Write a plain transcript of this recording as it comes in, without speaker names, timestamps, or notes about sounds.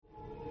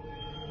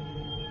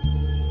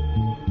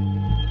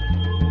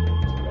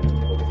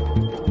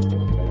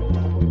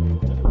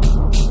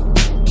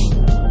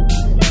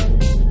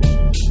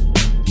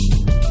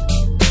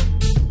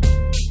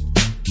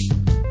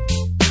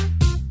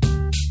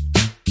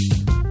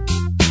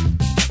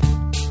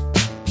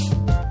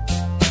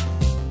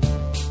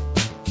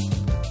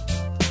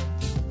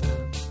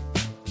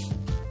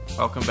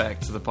Welcome back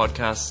to the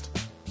podcast.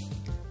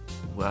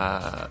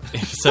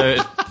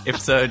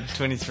 Episode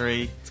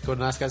 23. It's called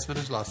Nice Guys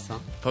Finish Lost,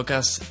 Tom.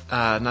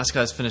 Podcast, Nice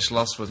Guys Finished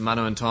Lost with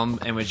Manu and Tom,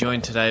 and we're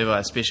joined today by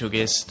a special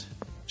guest,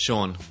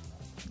 Sean.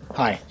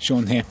 Hi,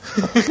 Sean here.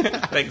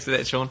 Thanks for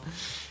that, Sean.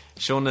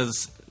 Sean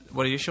is,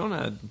 what are you, Sean?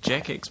 A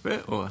Jack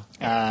expert, or?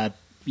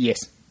 Yes.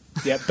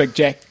 Yeah, Big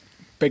Jack.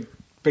 Big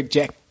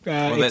Jack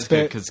Well, that's expert.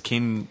 good, because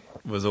Ken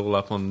was all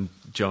up on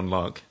John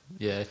Locke.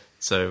 Yeah.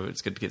 So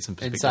it's good to get some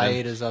perspective. And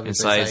Saeed is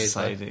obviously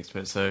Saeed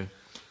expert, so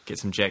get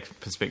some Jack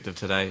perspective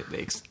today.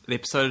 The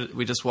episode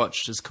we just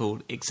watched is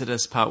called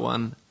Exodus Part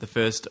 1, the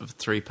first of a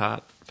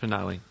 3-part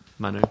finale.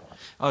 Manu.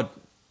 Oh,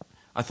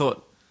 I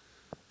thought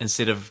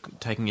instead of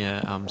taking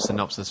a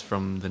synopsis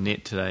from the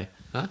net today,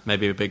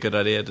 maybe it would be a good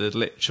idea to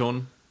let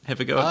Sean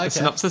have a go at the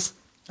synopsis.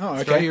 Oh,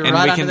 Throw okay. you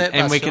right under that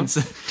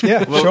bus,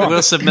 Yeah, sure.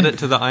 We'll submit it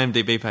to the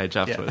IMDb page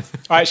afterwards.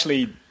 I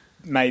actually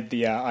made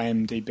the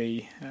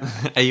IMDb.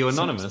 Are you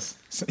anonymous?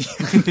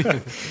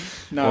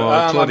 No, Or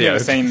I've Claudio.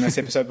 never seen this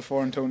episode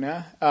before until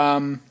now.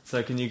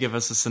 So can you give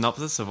us a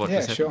synopsis of what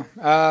Yeah, just happened?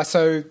 sure.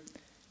 So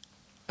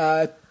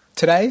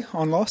today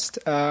on Lost,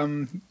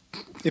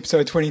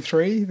 episode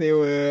 23, there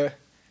were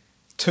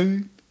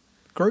 2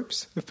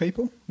 groups of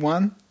people.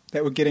 One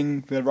that were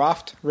getting the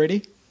raft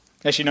ready.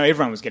 Actually, no,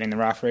 everyone was getting the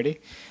raft ready.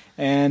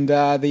 And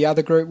the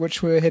other group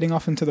which were heading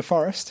off into the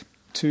forest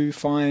to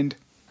find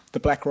the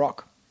Black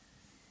Rock.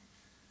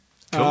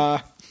 Cool.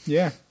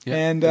 Yeah.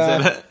 And Is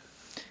that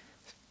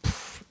it?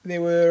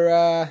 there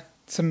were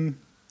some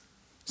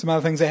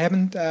other things that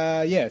happened.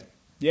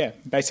 Yeah.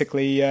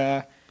 Basically,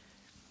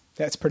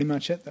 that's pretty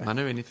much it, though.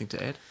 Manu, anything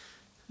to add?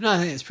 No, I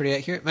think it's pretty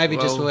accurate. Maybe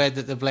just Well- we'll add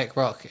that the Black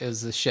Rock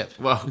is the ship.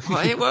 Well,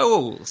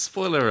 whoa,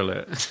 spoiler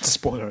alert.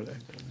 Spoiler alert.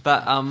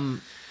 But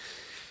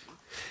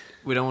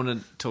we don't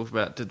want to talk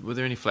about. Were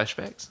there any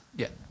flashbacks?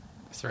 Yeah.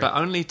 3. But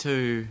only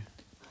to.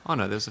 Oh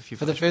no, there was a few.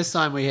 For the flashbacks. first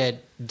time, we had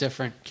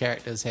different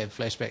characters have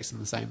flashbacks in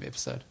the same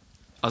episode.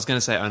 I was going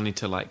to say only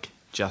to like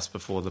just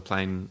before the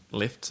plane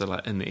left, so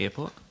like in the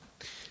airport.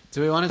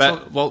 Do we want to But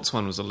talk? Walt's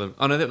one was a little.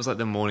 Oh no, that was like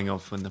the morning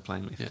of when the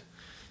plane left.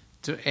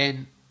 Yeah.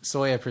 And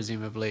Sawyer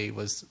presumably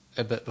was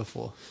a bit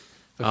before.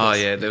 Oh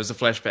yeah, there was a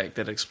flashback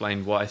that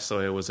explained why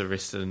Sawyer was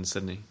arrested in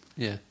Sydney.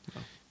 Yeah.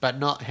 But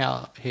not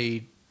how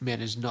he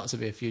managed not to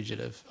be a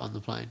fugitive on the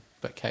plane,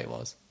 but Kate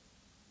was.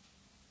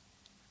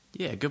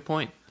 Yeah, good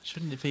point.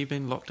 Shouldn't have he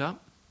been locked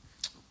up?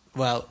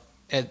 Well,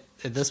 at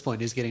this point,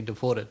 he's getting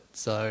deported,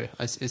 so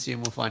I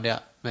assume we'll find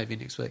out maybe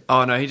next week.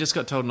 Oh no, he just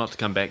got told not to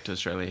come back to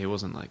Australia. He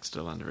wasn't like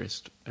still under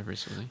arrest,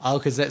 was he? Oh,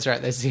 because that's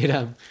right. They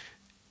said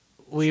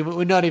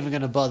we're not even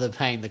going to bother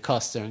paying the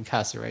cost to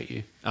incarcerate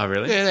you. Oh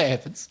really? Yeah, that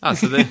happens. Oh,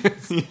 so then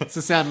It's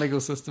a sound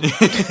legal system.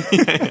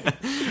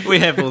 we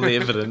have all the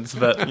evidence,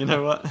 but you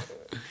know what?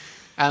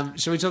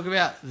 Shall we talk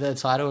about the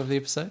title of the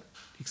episode,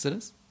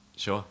 Exodus?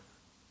 Sure.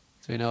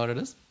 Do we know what it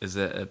is? Is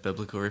that a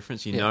biblical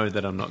reference? You Yeah. know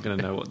that I'm not going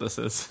to know what this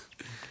is.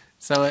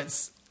 So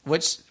it's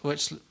which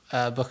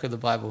book of the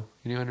Bible?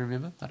 Anyone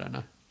remember? I don't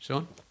know.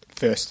 Sean?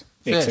 First,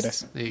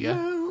 Exodus. There you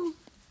go.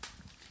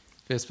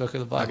 First book of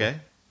the Bible. Okay,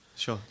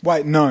 sure.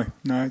 Wait, no,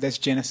 that's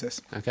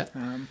Genesis. Okay.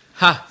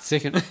 Ha!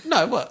 Second.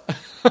 No, what?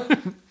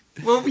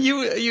 Well,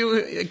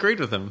 you agreed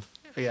with him.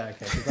 Yeah,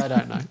 okay, because I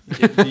don't know.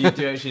 Do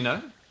you actually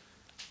know?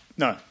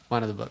 No.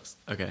 One of the books.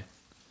 Okay.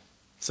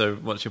 So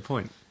what's your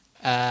point?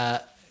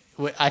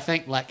 I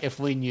think, like, if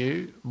we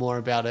knew more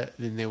about it,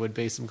 then there would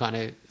be some kind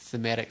of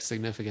thematic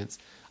significance.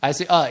 I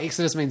see. Oh,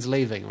 Exodus means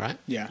leaving, right?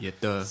 Yeah. Yeah,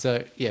 duh.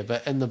 So, yeah,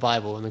 but in the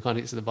Bible, in the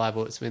context of the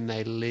Bible, it's when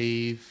they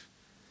leave,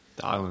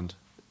 The island.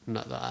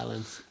 not the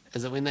islands.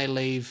 Is it when they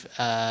leave,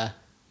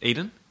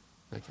 Eden?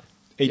 okay.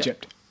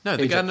 Egypt. No,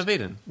 the Egypt. Garden of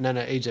Eden.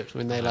 No, Egypt,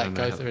 when they, I like, don't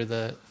know go how through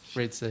the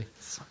Red Sea.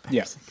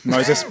 Yeah.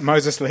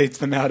 Moses leads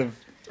them out of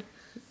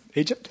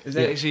Egypt. Is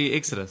that Yeah. actually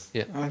Exodus?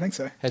 Yeah. I think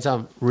so. Hey,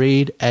 Tom,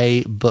 read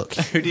a book.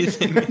 Who do you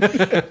think?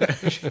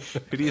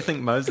 Who do you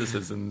think Moses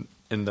is in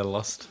the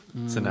Lost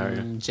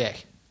scenario?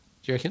 Jack.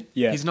 Do you reckon?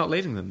 Yeah. He's not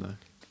leading them though.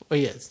 Well,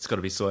 yeah, It's got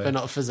to be Sawyer. but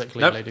not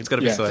physically Nope, leading. it's got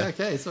to be Yeah. Sawyer.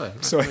 Okay, Sawyer.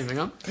 Right, Sawyer. moving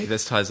on. Hey,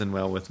 this ties in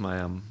well with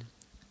my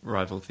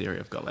rival theory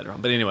I've got later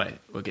on. But anyway,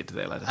 we'll get to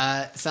that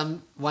later.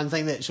 One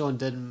thing that Sean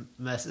did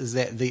miss is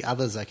that the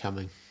others are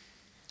coming.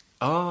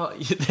 Oh,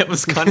 yeah, that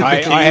was kind of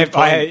the key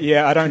point.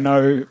 I don't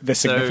know the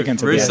So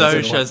significance of Rousseau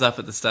that. shows up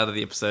at the start of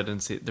the episode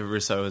and the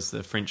Rousseau is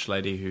the French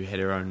lady who had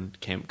her own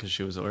camp because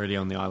she was already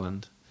on the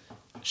island.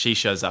 She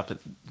shows up at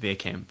their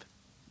camp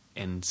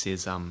and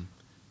says,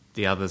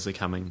 the others are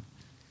coming.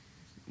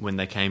 When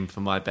they came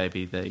for my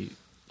baby, they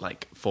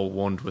like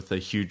forewarned with a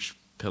huge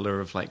pillar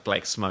of like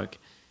black smoke,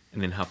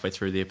 and then halfway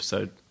through the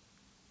episode,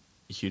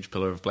 a huge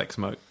pillar of black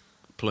smoke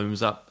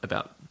plumes up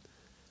about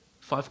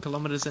 5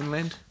 kilometers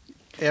inland,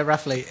 Yeah,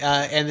 roughly.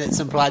 And it's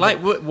implied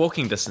like that,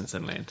 walking distance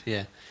inland.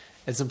 yeah,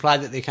 it's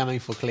implied that they're coming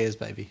for Claire's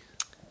baby.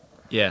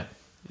 Yeah,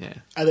 yeah.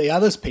 Are the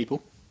others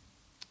people?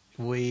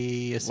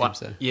 We assume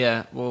so.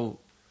 Yeah, well,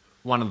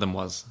 one of them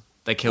was.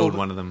 They killed Well,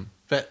 one of them.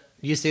 But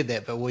you said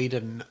that, but we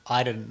didn't.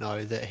 I didn't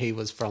know that he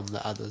was from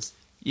the others.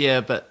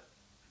 Yeah, but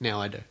Now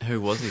I do. who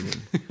was he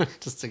then?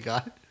 Just a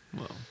guy.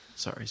 Well,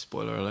 Sorry,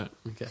 spoiler alert.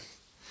 Okay.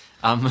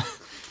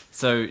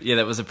 So yeah,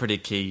 that was a pretty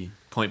key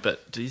point.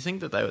 But do you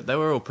think that they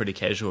were all pretty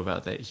casual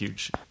about that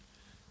huge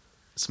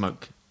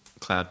smoke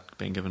cloud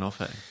being given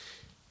off?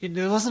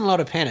 There wasn't a lot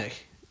of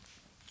panic.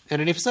 In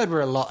an episode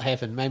where a lot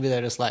happened, maybe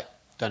they're just like,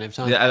 don't have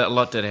time. Yeah, a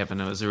lot did happen.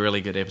 It was a really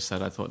good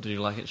episode, I thought. Did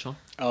you like it, Sean?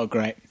 Oh,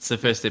 great. It's the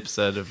first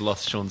episode of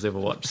Lost Sean's ever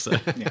watched. So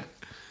Yeah.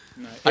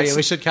 No, Oh yeah, it's-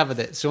 we should cover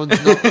that. Sean's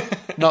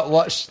not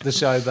watched the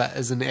show, but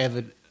is an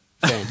avid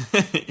fan.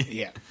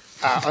 yeah.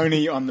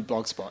 Only on the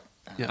Blogspot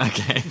Yeah.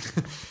 okay.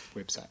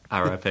 website.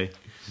 R.I.P.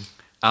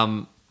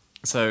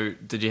 So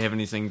did you have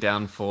anything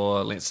down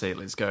for? Let's see.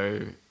 Let's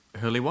go.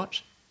 Hurley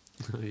watch.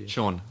 Oh, yeah.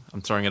 Sean,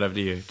 I'm throwing it over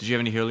to you. Did you have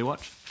any Hurley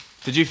watch?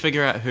 Did you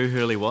figure out who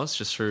Hurley was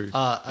just through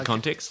Okay.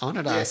 context? I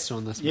wanted to ask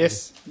Sean this. maybe.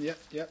 Yes.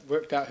 Yep.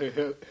 Worked out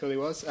who Hurley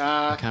was.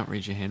 I can't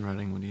read your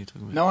handwriting. What are you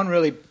talking about? No one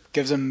really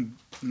gives him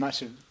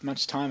much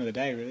time of the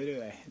day, really, do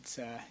they? It's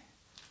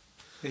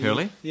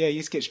Hurley? Yeah, he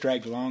just gets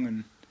dragged along,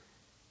 and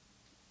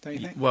don't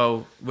you think?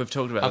 Well, we've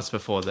talked about this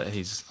before. That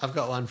he's I've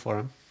got one for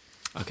him.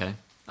 okay.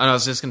 And I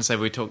was just going to say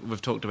we've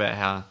talked about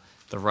how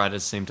the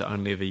writers seem to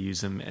only ever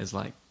use him as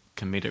like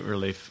comedic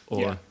relief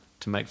or Yeah.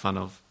 to make fun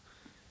of.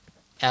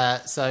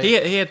 So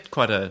He had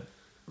quite a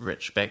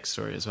rich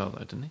backstory as well, though,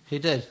 didn't he? he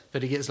did,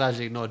 but he gets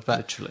largely ignored. But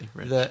Literally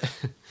rich. the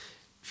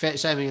fat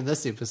shaming in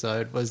this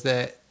episode was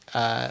that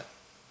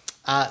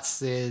Art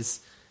says,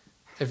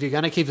 if you're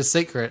going to keep a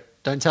secret,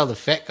 don't tell the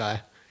fat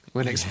guy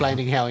when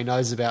explaining how he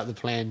knows about the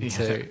plan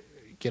to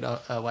get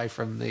away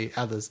from the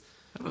others.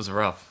 That was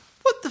rough.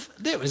 What the?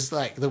 That was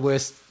like the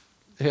worst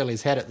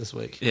Hurley's had it this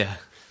week. Yeah.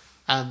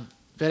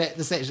 But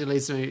this actually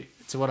leads me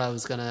to what I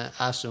was going to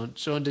ask Sean.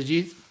 Sean, did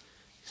you,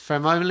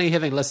 from only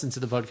having listened to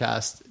the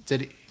podcast,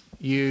 did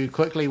you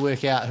quickly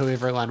work out who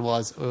everyone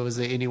was, or was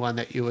there anyone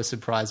that you were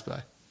surprised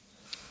by?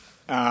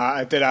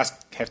 I did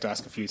have to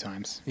ask a few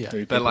times. Yeah.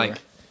 who But people like,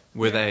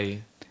 were. were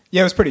they?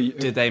 Yeah, it was pretty.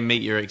 Did they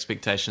meet your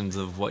expectations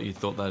of what you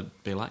thought they'd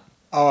be like?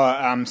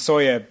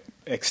 Sawyer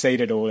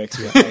exceeded all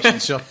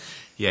expectations. Sure.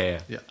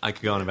 Yeah. Yeah. I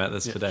could go on about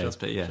this for days, sure,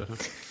 but yeah.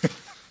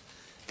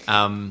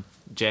 sure.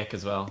 Jack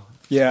as well.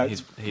 Yeah,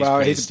 he's well,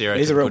 pretty he's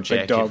a real stereotypical Jack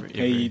big dog.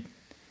 every-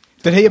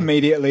 Did he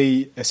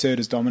immediately assert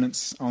his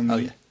dominance on? Oh,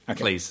 the, yeah. Okay.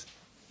 Please,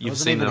 you've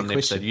wasn't seen even it a on the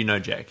episode. question. You know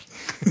Jack.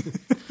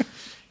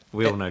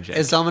 We all know Jack.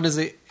 As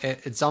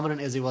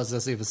dominant as he was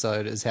this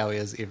episode is how he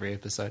is every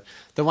episode.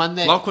 The one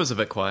that Locke was a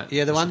bit quiet.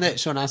 the one that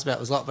Sean asked about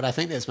was Locke, but I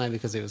think that's maybe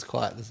because he was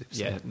quiet this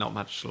episode. Yeah, not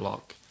much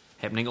Locke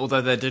happening.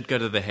 Although they did go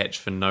to the hatch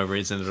for no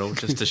reason at all,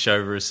 just to show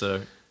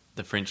Russo,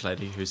 the French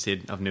lady, who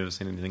said, "I've never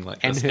seen anything like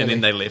And this," Hurley. and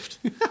then they left.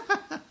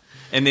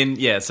 And then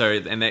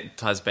and that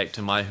ties back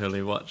to my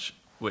Hurley watch,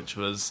 which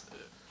was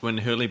when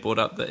Hurley brought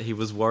up that he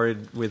was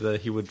worried whether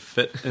he would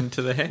fit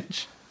into the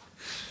hatch.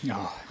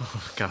 Oh,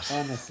 Oh God.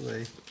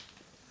 Honestly.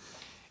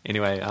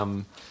 Anyway,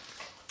 in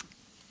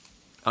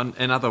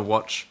other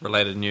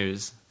watch-related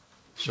news,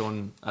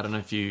 Sean, I don't know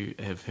if you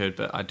have heard,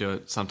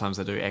 but sometimes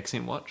I do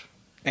accent watch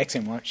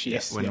accent watch.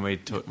 Yes. when yeah.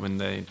 when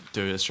they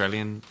do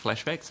Australian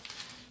flashbacks.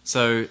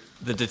 So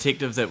the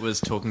detective that was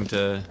talking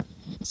to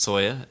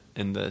Sawyer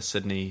in the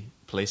Sydney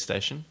police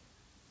station,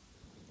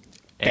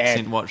 Bad.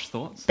 accent watch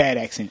thoughts. Bad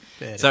accent.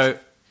 So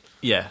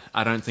yeah,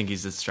 I don't think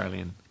he's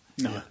Australian.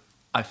 No,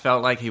 I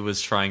felt like he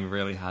was trying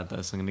really hard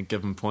though, so I'm going to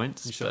give him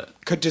points. Sure.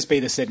 But could just be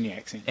the Sydney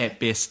accent. at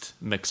best,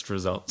 mixed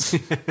results.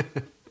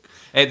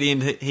 At the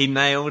end, he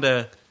nailed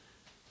a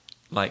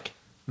like.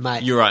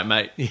 Mate. You're right,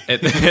 mate.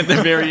 At the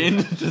very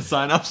end to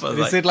sign up, I was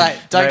He said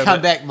don't nailed come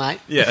it. back, mate.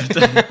 Yeah,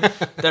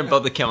 don't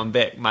bother coming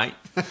back, mate.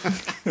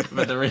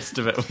 But the rest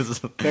of it was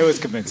That was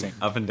convincing.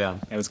 up and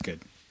down. That was good.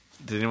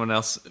 Did anyone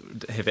else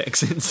have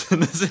accents in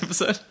this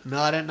episode?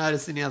 No, I didn't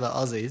notice any other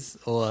Aussies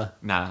or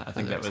Nah, I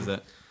think that was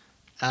it.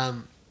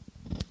 um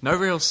No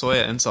real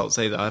Sawyer insults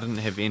either. I didn't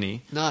have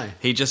any. no.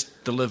 He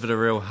just delivered a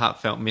real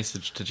heartfelt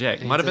message to Jack.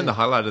 He Might have been did. the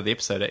highlight of the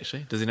episode,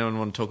 actually. Does anyone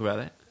want to talk about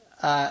that?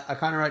 I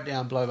kind of wrote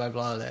down blow by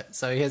blow of that.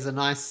 So he has a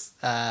nice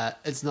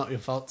it's not your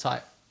fault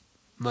type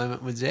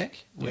moment with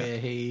Jack where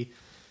he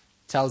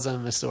tells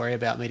him a story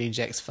about meeting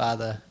Jack's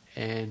father,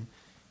 and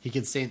he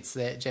could sense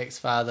that Jack's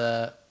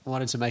father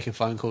wanted to make a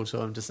phone call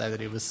to him to say that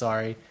he was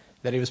sorry,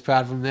 that he was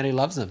proud of him, that he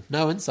loves him.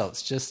 No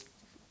insults, just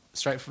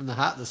straight from the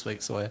heart this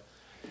week, Sawyer.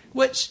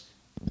 Which,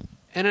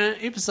 in an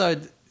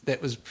episode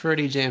that was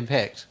pretty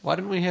jam-packed, why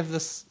didn't we have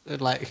this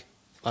at, like,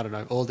 I don't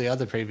know, all the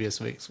other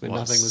previous weeks when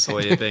nothing was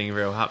Sawyer happening? being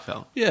real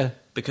heartfelt. Yeah.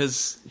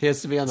 Because He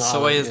has to be on the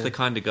Sawyer's island, yeah. the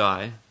kind of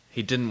guy,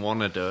 he didn't want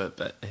to do it,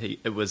 but he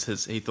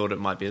thought it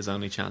might be his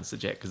only chance to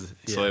Jack because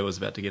Yeah. Sawyer was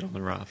about to get on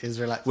the raft. He was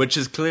reluctant. Which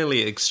is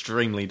clearly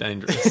extremely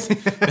dangerous,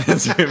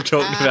 as we've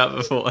talked about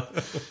before.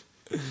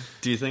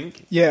 Do you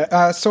think?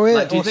 Yeah. Sawyer.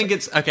 Like, do you also- think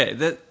it's okay?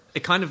 That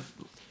it kind of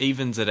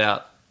evens it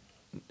out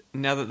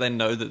now that they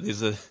know that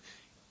there's a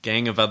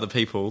gang of other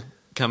people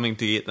coming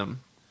to get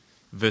them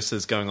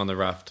versus going on the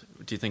raft.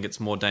 Do you think it's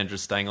more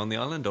dangerous staying on the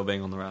island or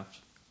being on the raft?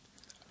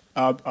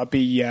 I'll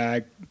be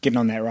getting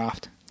on that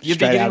raft. You'd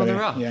be Straight getting out on of the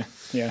there.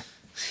 raft? Yeah.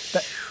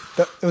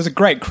 It was a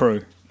great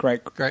crew.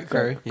 Great crew,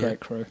 Great yeah.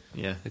 crew.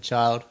 Yeah. The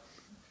child.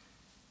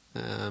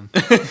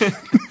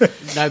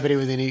 Nobody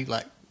with any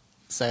like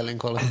sailing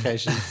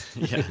qualifications.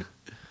 Yeah.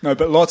 No,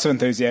 but lots of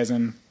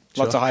enthusiasm,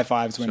 lots Sure. of high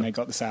fives when Sure. they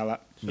got the sail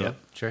up. Yeah.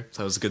 True.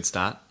 So it was a good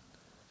start.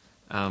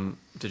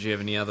 Did you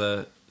have any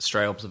other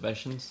stray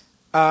observations?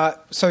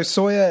 So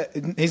Sawyer,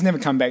 he's never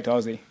come back to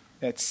Aussie.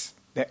 That.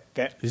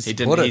 He's He didn't.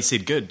 supportive. He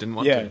said good. Didn't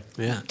want Yeah. to.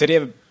 Yeah. Did he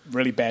have a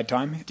really bad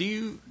time? Do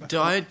you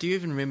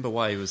even remember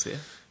why he was there?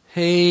 To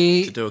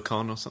He do a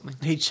con or something?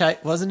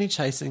 wasn't he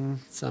chasing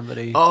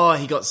somebody? Oh,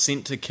 he got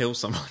sent to kill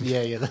someone.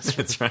 Yeah, that's right.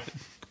 That's right.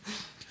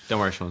 Don't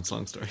worry, Sean. It's a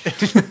long story.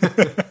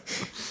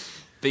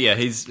 But yeah,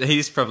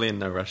 he's probably in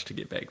no rush to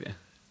get back there.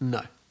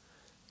 No.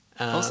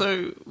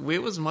 Also,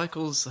 where was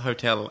Michael's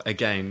hotel?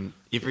 Again,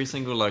 every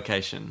single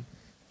location,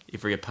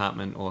 every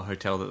apartment or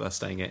hotel that they're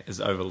staying at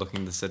is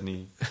overlooking the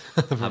Sydney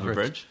Harbour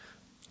Bridge.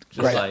 Just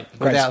Great, like,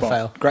 great Without spot.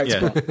 fail. Great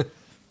Yeah. spot.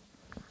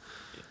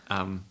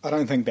 um, I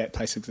don't think that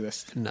place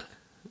exists. No,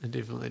 it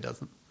definitely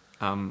doesn't.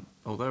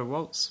 although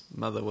Walt's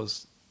mother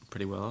was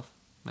pretty well off,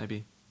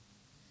 maybe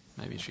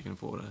she can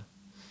afford her.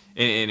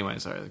 Anyway,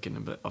 sorry, getting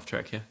a bit off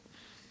track here.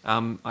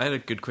 I had a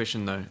good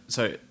question though.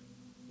 So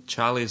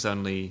Charlie's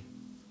only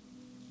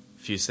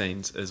few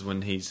scenes is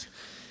when he's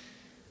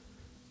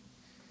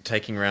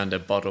taking around a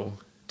bottle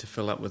to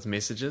fill up with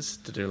messages,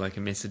 to do like a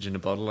message in a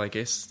bottle, I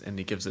guess, and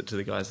he gives it to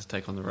the guys to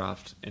take on the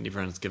raft, and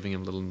everyone's giving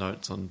him little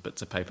notes on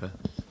bits of paper.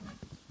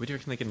 Where do you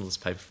reckon they're getting all this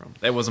paper from?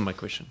 That wasn't my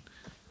question.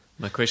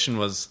 My question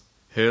was,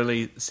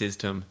 Hurley says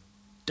to him,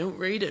 "Don't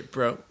read it,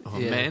 bro." Oh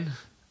Yeah. man,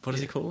 what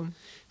does he call him?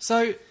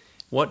 So,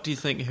 What do you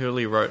think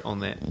Hurley wrote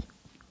on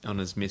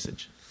his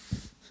message?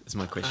 Is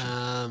my question.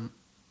 um,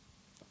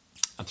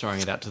 I'm throwing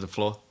it out to the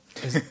floor.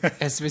 it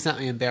has to be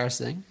something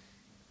embarrassing.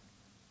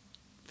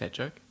 Fat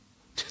joke.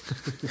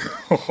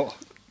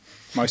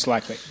 Most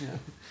likely.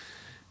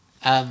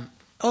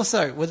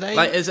 Also, were they?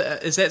 Like, is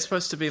that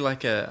supposed to be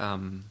like a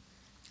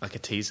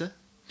teaser?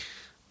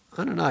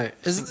 I don't know.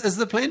 Is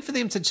the plan for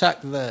them to chuck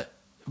the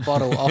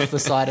bottle off the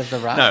side of the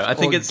raft? No, I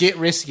think or it's- get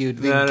rescued,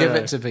 then No, no, give no.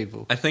 it to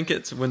people. I think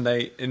it's when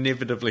they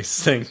inevitably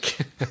sink,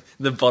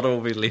 the bottle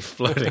will be left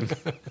floating.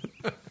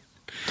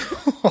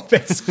 Oh,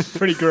 that's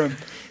pretty grim.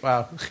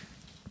 Wow.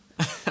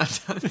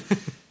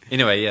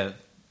 Anyway, yeah.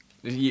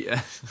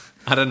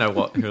 I don't know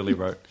what Hurley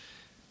wrote.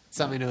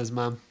 Something to his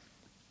mum.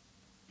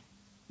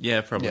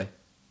 Yeah, probably. Yeah.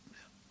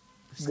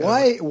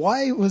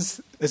 Why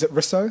is it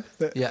Risso?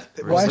 Yeah,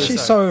 Why is she Risso.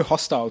 so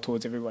hostile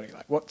towards everybody?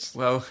 Like,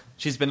 Well,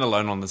 she's been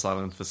alone on this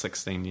island for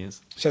 16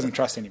 years. she doesn't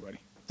trust anybody.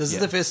 This Yeah.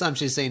 is the first time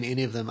she's seen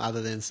any of them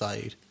other than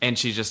Saeed. And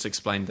she just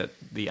explained that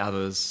the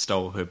others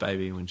stole her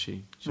baby when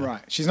she...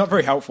 Right. She's not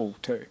very helpful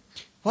too.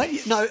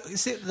 No,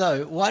 except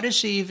though, why does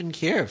she even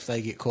care if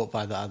they get caught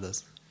by the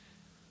others?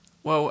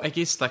 Well, I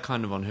guess they're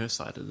kind of on her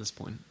side at this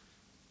point.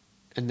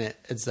 And that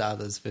it's the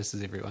others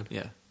versus everyone.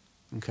 Yeah.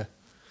 Okay.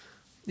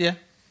 Yeah.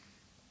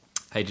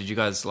 Hey, did you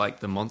guys like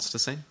the monster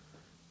scene?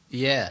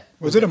 Yeah.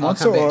 Was it a I'll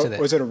monster come back or to that.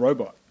 was it a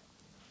robot?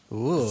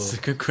 Ooh. It's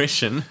a good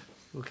question.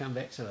 We'll come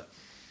back to it.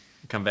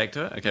 Come back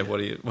to it? Okay,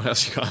 what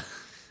else you got?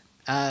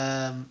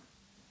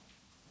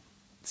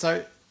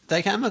 So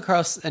they come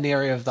across an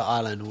area of the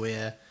island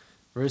where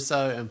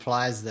Russo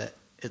implies that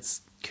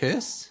it's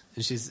cursed,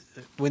 and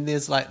when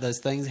there's like those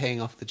things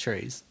hanging off the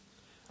trees.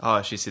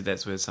 Oh, she said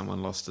that's where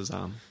someone lost his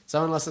arm.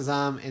 Someone lost his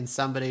arm and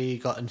somebody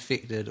got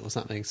infected or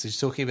something. So she's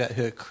talking about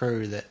her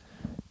crew that,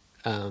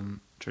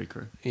 Tree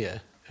crew. yeah,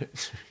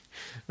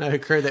 no, her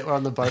crew that were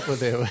on the boat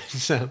with her,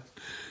 which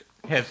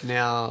have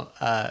now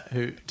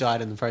who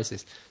died in the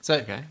process. So,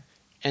 Okay.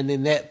 and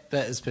then that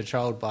bit is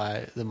patrolled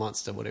by the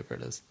monster, whatever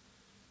it is.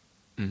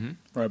 Mm-hmm.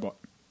 Robot.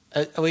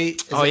 Are we?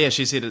 Oh, yeah,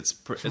 she said it's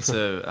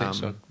a... Thanks,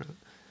 Sean.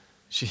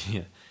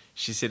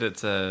 She said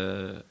it's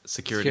a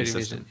security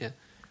system. vision, yeah.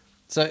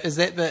 So is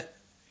that bit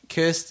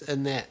cursed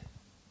in that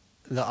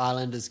the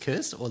island is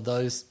cursed, or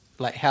those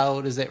like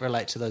how does that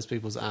relate to those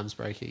people's arms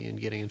breaking and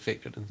getting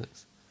infected and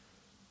things?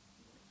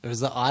 Or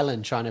is the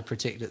island trying to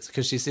protect it?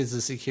 Because she says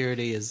the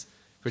security is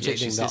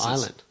protecting the says it's-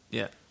 island.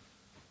 Yeah.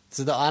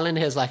 So the island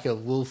has like a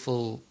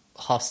willful,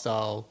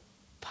 hostile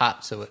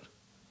part to it.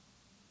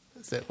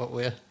 Is that what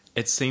we're?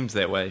 It seems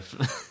that way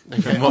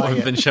Okay. from what Oh, we've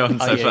yeah. been shown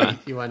Oh, so yeah, far.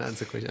 You won't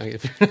answer the question. Okay,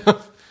 fair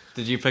enough.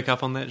 Did you pick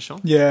up on that, Sean?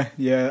 Yeah.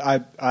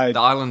 The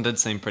island did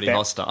seem pretty That-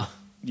 hostile.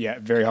 Yeah,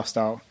 very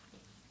hostile.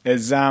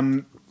 Is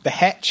the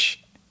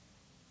hatch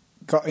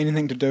got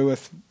anything to do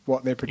with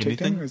what they're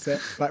protecting? Anything? Is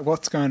that like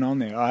what's going on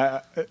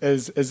there?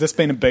 Is this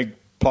been a big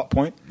plot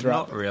point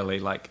throughout? Not really.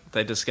 Like,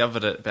 they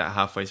discovered it about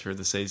halfway through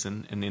the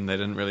season, and then they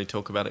didn't really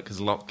talk about it because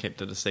Locke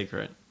kept it a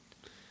secret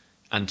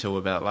until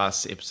about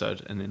last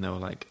episode, and then they were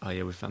like, "Oh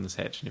yeah, we found this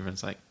hatch," and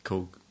everyone's like,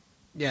 "Cool."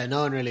 Yeah,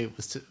 no one really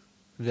was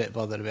that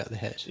bothered about the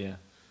hatch. Yeah.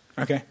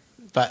 Okay,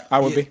 But I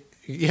would be.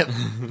 Yep,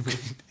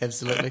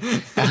 absolutely.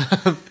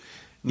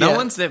 No Yeah.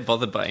 one's that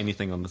bothered by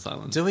anything on this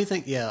island. Do we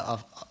think,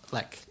 of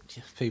like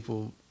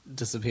people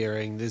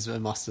disappearing? There's a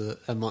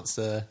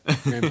monster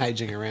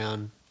rampaging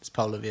around. It's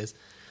polar bears.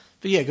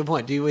 But yeah, good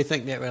point. Do we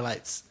think that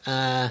relates?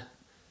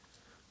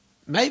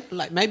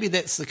 Maybe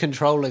that's the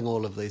controlling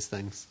all of these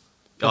things.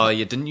 Oh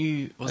yeah, didn't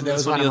you? Wasn't That this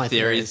was one one of of your my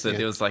theories theories, that yeah.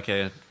 there was like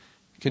a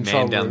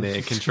Control man down room.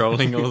 there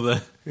controlling all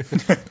the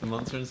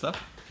monster and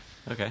stuff.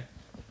 Okay,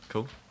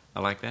 cool. I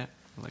like that.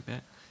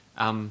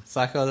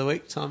 Psycho of the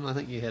week, Tom. I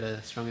think you had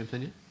a strong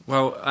opinion.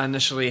 Well, I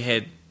initially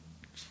had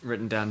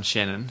written down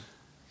Shannon.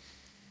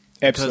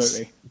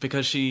 Absolutely.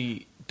 Because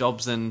she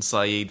dobs in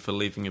Saeed for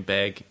leaving a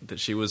bag that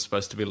she was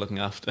supposed to be looking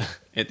after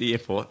at the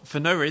airport for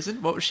no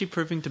reason. What was she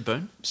proving to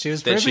Boone? She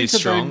was that proving she's to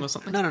strong Boone, or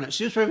something. No.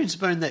 She was proving to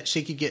Boone that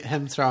she could get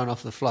him thrown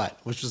off the flight,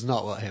 which was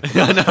not what happened.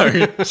 I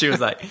know. She was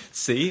like,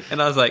 "See,"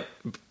 and I was like,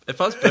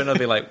 "If I was Boone, I'd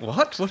be like,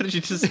 what? What did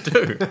you just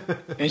do?"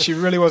 And she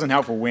really wasn't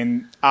helpful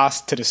when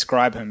asked to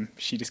describe him.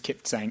 She just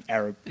kept saying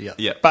Arab. Yeah.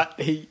 Yeah. But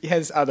he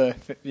has other,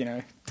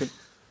 features.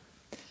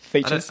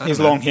 I don't He's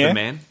know, long the hair.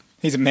 man.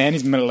 He's a man.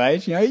 He's middle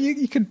aged.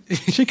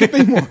 She could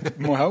be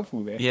more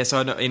helpful there. Yeah, so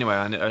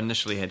I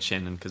initially had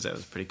Shannon because that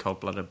was pretty cold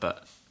blooded,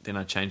 but then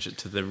I changed it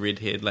to the red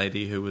haired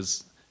lady who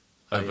was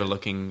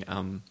overlooking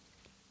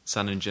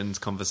Sun and Jin's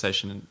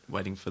conversation and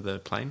waiting for the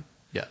plane,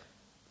 Yeah.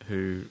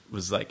 who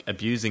was like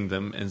abusing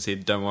them and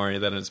said, "Don't worry,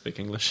 they don't speak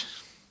English."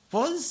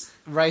 Was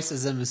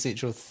racism a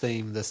central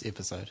theme this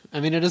episode? I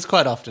mean, it is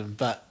quite often,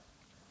 but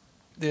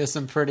there's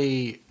some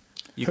pretty...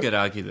 You could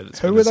argue that it's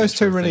Who been were a those two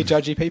central really theme.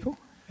 judgy people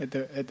at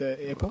the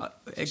airport?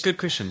 Good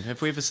question.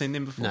 Have we ever seen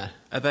them before? No.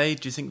 Are they?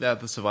 Do you think they're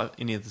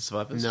any of the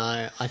survivors?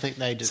 No, I think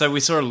they did. So we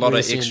saw a lot we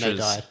of assume they extras.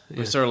 died, We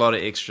yeah. saw a lot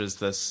of extras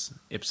this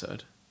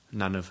episode,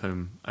 none of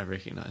whom I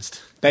recognised.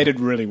 They did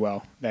really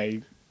well.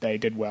 They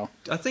did well.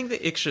 I think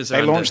the extras are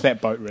They under, launched that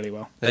boat really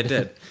well. They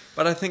did,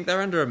 but I think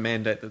they're under a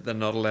mandate that they're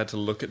not allowed to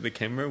look at the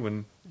camera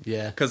when,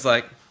 Yeah. because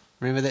like,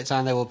 Remember that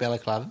time they wore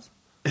balaclavas?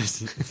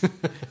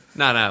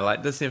 no,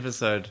 like this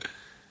episode,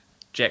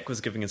 Jack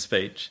was giving a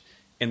speech.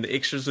 And the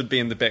extras would be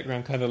in the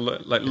background, kind of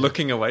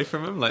looking away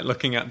from him, like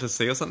looking out to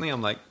sea or something.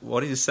 I'm like,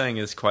 what he's saying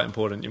is quite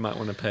important. You might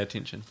want to pay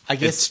attention. I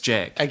guess It's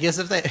Jack. I guess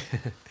if they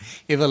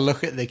ever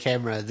look at the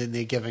camera, then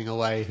they're giving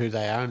away who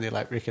they are and they're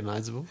like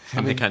recognisable. I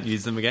and mean, they can't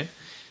use them again.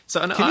 So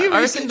Can you I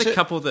reckon research the it?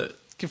 couple that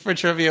for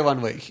trivia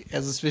one week,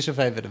 as a special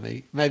favour to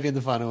me, maybe in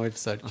the final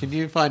episode, can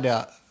you find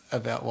out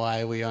about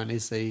why we only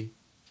see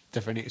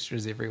different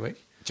extras every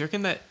week? do you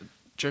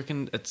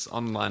reckon it's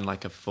online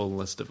like a full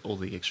list of all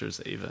the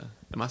extras ever?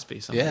 It must be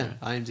somewhere.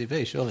 Yeah,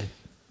 IMDb, surely.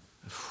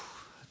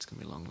 It's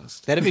gonna be a long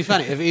list. That'd be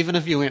funny even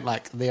if you went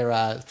like there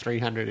are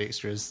 300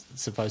 extras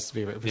supposed to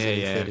be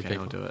representing 30 Okay,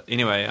 people. I'll do it.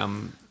 Anyway,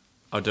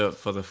 I'll do it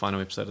for the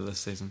final episode of this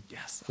season.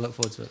 Yes, I look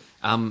forward to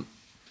it.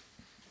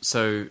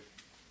 So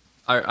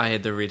I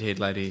had the red-haired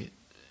lady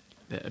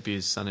that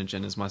abused Sun and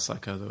Jin as my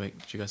psycho of the week.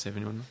 Do you guys have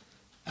anyone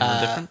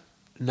different?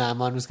 Nah,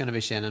 mine was going to be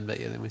Shannon, but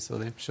yeah, then we saw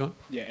them. Sean?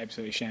 Yeah,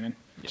 absolutely, Shannon.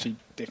 Yeah. She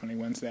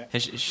definitely wins that.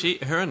 Has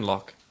her and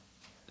Locke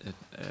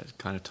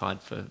kind of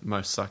tied for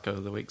most psycho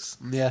of the weeks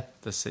Yeah,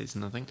 this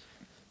season, I think.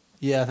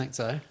 yeah, I think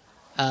so.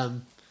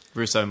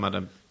 Russo might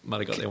have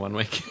got there one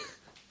week.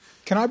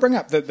 Can I bring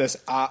up this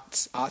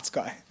Arts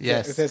guy?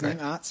 Yes, Is his great.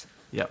 name Arts?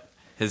 Yep.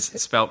 His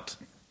spelt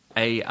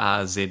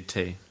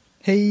ARZT.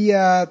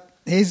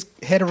 He's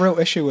had a real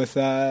issue with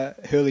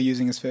Hurley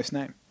using his first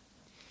name.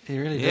 He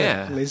really did.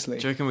 Yeah. Leslie.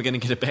 Do you reckon we're going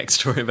to get a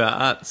backstory about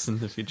Arts in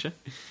the future?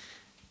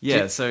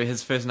 Yeah, so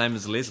his first name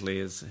is Leslie,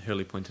 as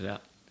Hurley pointed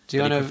out. Do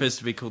you But he wanna- prefers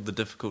to be called the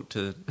difficult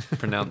to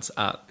pronounce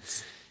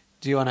Arts.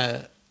 Do you want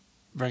to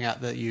bring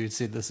up that you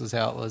said this was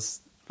how it was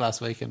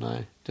last week and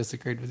I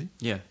disagreed with you?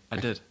 Yeah, I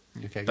did.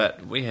 Okay,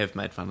 But we have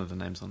made fun of the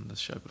names on this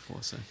show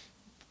before, so...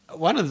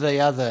 one of the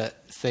other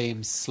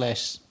themes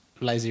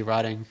 / lazy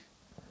writing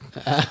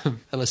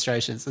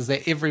illustrations is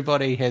that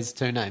everybody has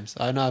two names.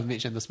 I know I've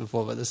mentioned this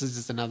before, but this is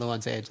just another one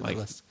to add to Like,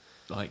 the list.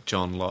 like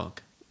John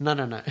Locke. No.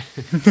 What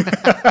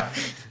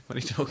are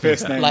you talking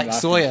First about? name. Like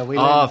last Sawyer. We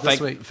Oh, learned this fake,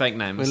 week. fake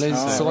names. We learned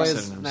Oh,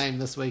 Sawyer's pseudonyms. name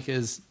this week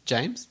is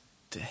James,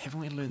 Haven't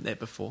we learned that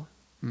before?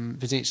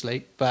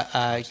 potentially. But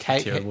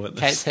terrible at this.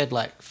 Kate's had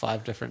like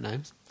 5 different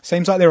names.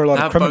 Seems like there are a lot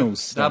of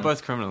criminals. They're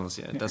both criminals,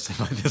 yeah. It does seem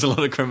like there's a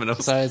lot of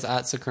criminals. So is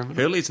Art's a criminal?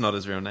 Hurley's not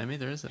his real name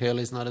either, is it?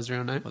 Hurley's not his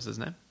real name. What's his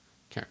name?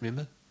 Can't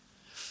remember.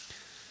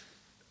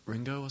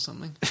 Ringo or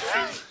something?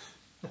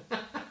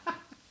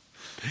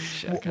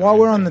 While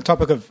we're on the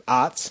topic of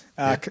arts,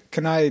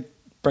 can I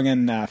bring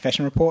in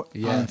Fashion Report?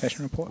 Yes. Island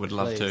Fashion Report. Would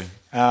love Please.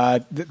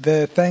 to.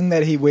 The thing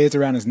that he wears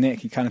around his neck,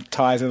 he kind of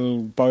ties a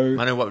little bow.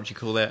 I know, what would you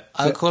call that?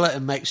 I would call it a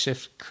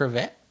makeshift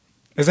cravat.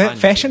 Is that Fine.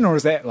 fashion or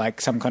is that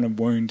like some kind of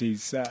wound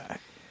he's...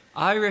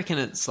 I reckon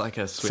it's like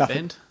a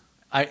sweatband.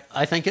 I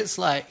think it's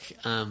like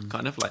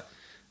Kind of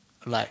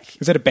like...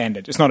 Is it a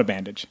bandage? It's not a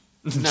bandage.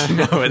 no.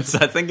 No, I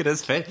think it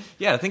is fashion.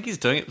 Yeah, I think he's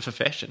doing it for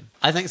fashion.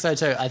 I think so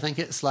too. I think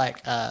it's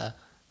like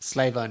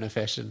slave owner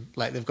fashion.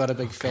 Like they've got a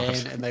big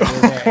fan and they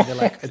wear that and they're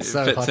like, it's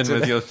so It hot fits in today.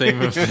 with your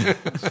theme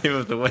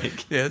of the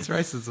week. Yeah, it's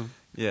racism.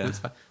 Yeah. It's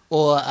fine.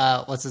 Or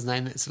what's his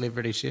name? That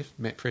celebrity chef,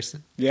 Matt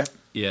Preston. Yeah.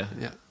 Yeah.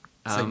 Yeah,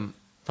 Um,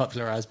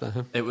 popularized by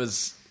him. It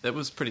was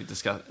pretty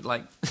disgusting.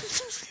 Like,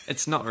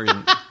 it's not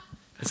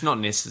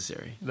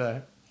necessary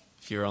No.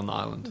 if you're on the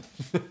island.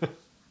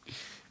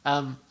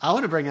 I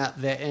want to bring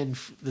up that in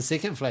the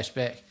second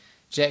flashback,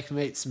 Jack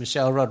meets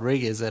Michelle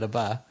Rodriguez at a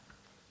bar.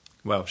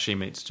 Well, she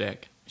meets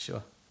Jack.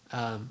 Sure.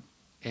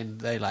 And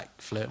they like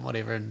flirt and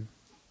whatever, and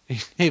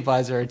He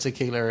buys her a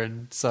tequila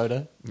and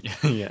soda.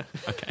 Yeah,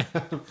 okay.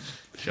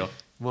 Sure.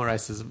 More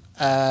racism.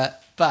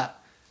 But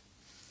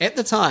at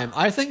the time,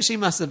 I think she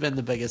must have been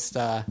the biggest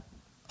star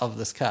of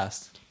this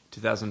cast.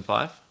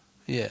 2005?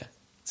 Yeah.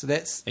 So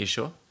that's Are you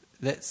sure?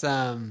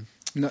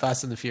 No.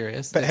 Fast and the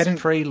Furious. But That's hadn't-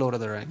 pre-Lord of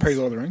the Rings.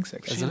 Pre-Lord of the Rings, Is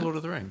actually. she Isn't it? Lord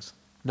of the Rings?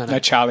 No, No,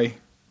 Charlie.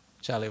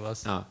 Charlie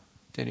was. Oh,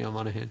 Daniel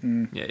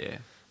Monaghan. Mm. yeah.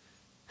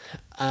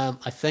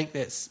 I think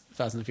that's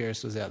Fast and the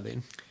Furious was out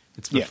then.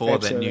 It's Yeah, before that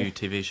absolutely. new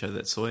TV show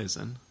that Sawyer's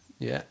in.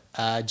 Yeah.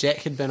 Jack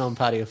had been on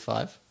Party of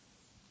Five.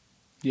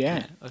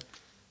 Yeah.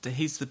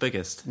 He's the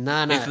biggest.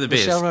 No, He's the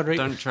best. Michelle Rodriguez.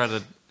 Don't try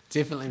to...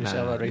 Definitely No,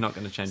 Michelle you're Rodriguez. not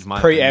going to change my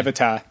opinion.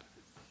 Pre-Avatar.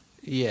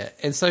 Yeah.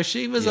 And so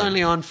she was Yeah.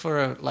 only on for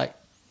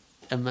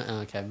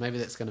okay, maybe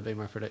that's going to be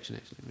my prediction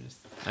actually. Let me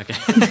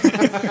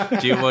just... Okay.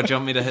 do you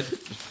want me to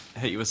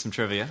hit you with some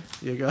trivia?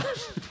 You go.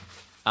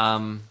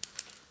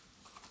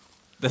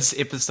 This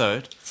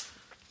episode,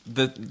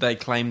 they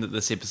claim that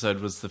this episode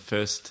was the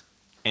first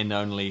and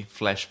only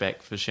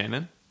flashback for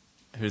Shannon,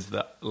 who's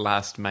the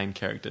last main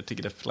character to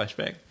get a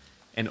flashback,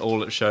 and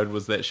all it showed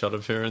was that shot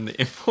of her in the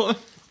airport.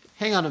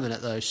 Hang on a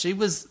minute though.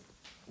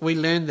 We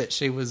learned that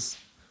she was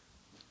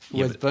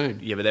with Boone.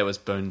 Yeah, but that was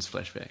Boone's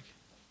flashback.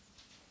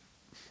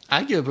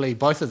 Arguably,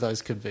 both of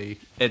those could be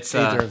It's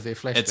either of their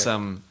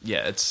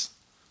flashbacks.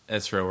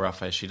 It's real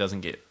rough. She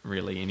doesn't get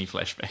really any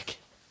flashback,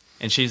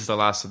 and she's the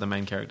last of the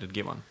main character to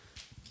get one.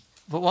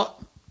 But what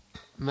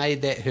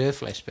made that her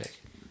flashback?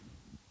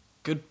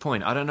 Good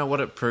point. I don't know what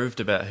it proved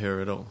about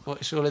her at all. Well,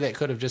 surely that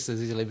could have just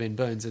as easily been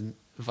Boone's and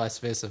vice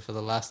versa for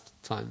the last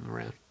time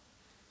around.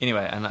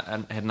 Anyway, and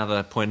I had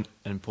another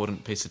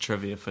important piece of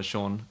trivia for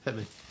Sean. Hit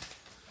me.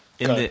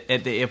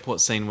 At the airport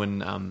scene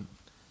when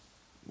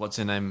what's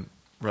her name,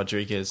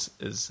 Rodriguez,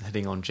 is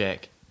hitting on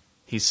Jack,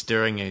 he's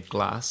stirring a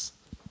glass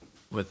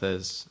with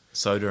his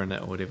soda in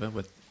it or whatever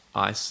with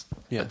ice.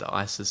 Yeah. But the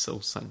ice is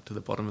still sunk to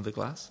the bottom of the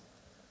glass.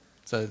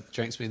 So the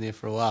drink's been there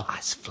for a while.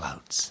 Ice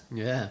floats.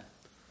 Yeah.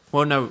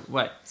 Well, no,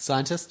 wait.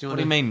 Scientist, do you What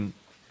want do you mean?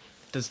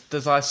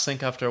 Does ice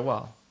sink after a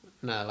while?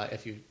 No, like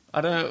if you... I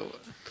don't.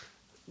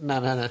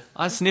 No.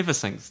 Ice never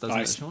sinks, doesn't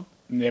Ice it, Sean?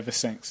 never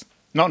sinks.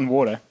 Not in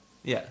water.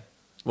 Yeah.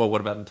 Well,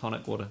 what about in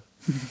tonic water?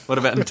 What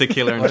about in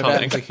tequila and What about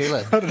tonic?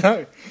 tequila? I don't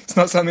know. It's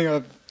not something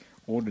I've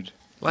ordered.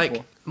 Like,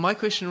 before. my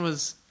question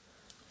was,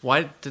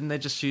 why didn't they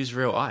just use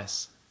real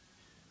ice?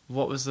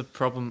 What was the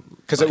problem?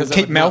 Because it Because will it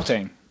keep would melt.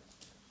 melting.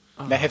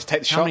 They have to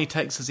take the How shot. many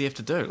takes does he have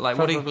to do? Like,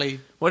 Probably,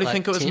 what do you like,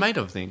 think it was 10? made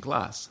of then?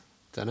 Glass?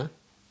 Don't know.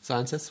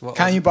 Scientist? What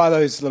Can't was you it? buy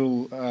those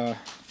little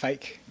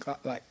fake,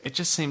 like... It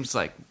just seems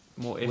like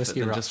more effort Whiskey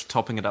than rocks. just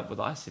topping it up with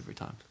ice every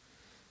time.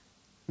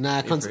 Nah,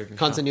 Every shot.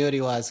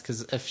 continuity-wise,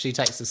 because if she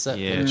takes a sip...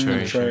 Yeah,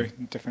 then- true.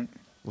 Different.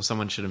 Well,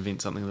 someone should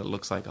invent something that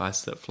looks like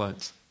ice that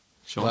floats.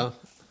 Sean, Well,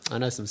 I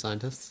know some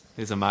scientists.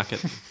 there's a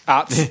market.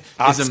 Arts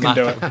There's a can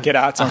do market. it. Get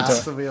arts onto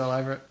Arts it. will be all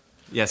over it.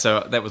 Yeah,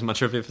 so that was my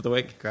trivia for the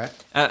week. Great.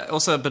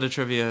 Also, a bit of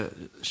trivia,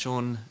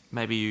 Sean.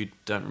 Maybe you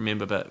don't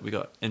remember, but we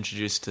got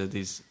introduced to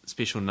these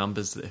special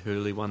numbers that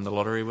Hurley won the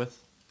lottery with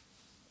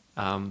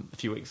a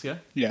few weeks ago.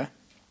 Yeah.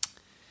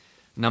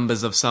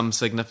 Numbers of some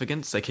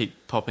significance. They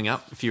keep popping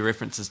up. A few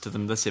references to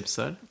them this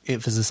episode.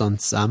 Emphasis on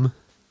some.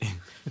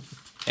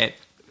 At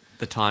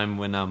the time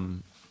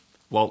when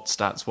Walt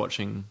starts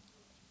watching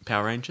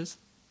Power Rangers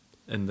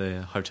in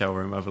the hotel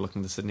room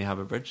overlooking the Sydney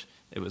Harbour Bridge,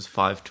 it was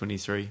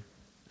 5:23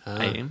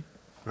 a.m.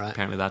 Right.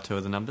 Apparently, they're two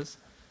of the numbers.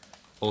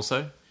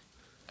 Also,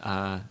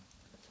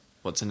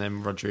 what's her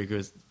name?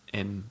 Rodriguez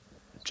and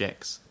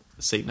Jack's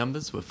seat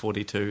numbers were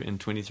 42 and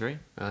 23.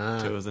 Ah.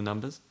 Two of the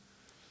numbers.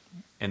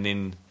 And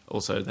then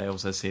they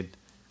also said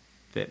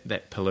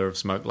that pillar of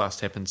smoke last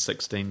happened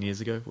 16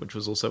 years ago, which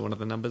was also one of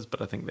the numbers,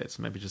 but I think that's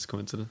maybe just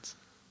coincidence.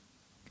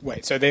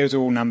 Wait, so there's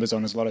all numbers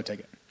on his lotto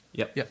ticket.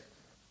 Yep. Yep.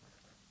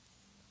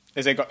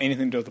 Has that got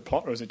anything to do with the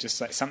plot, or is it just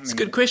like something... It's a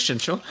good question,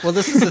 Sean. Well,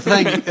 this is the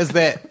thing, is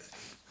that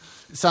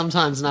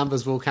sometimes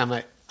numbers will come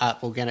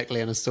up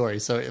organically in a story.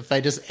 So if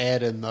they just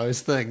add in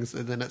those things,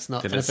 and then it's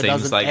not... Then and it if it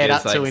seems doesn't like add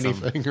up there's to like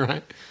some- anything,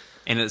 right?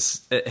 And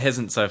it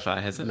hasn't so far,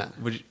 has it?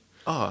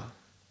 No.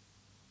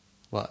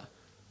 What?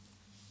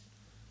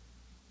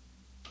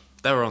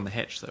 They were on the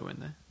hatch, though, weren't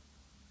they?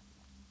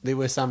 There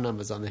were some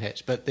numbers on the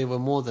hatch, but there were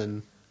more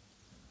than...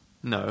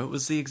 No, it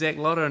was the exact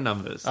lotto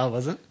numbers. Oh,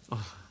 was it?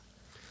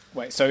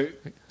 Wait, so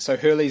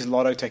Hurley's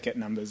lotto ticket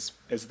numbers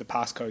is the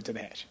passcode to the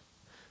hatch.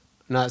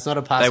 No, it's not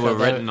a passcode. They were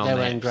written on They the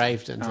were hatch.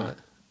 engraved into Oh. it.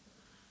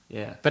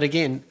 Yeah. But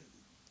again,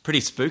 Pretty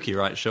spooky,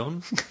 right,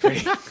 Sean?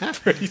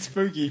 Pretty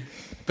spooky.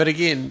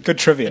 Good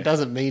trivia. It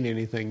doesn't mean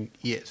anything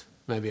yet.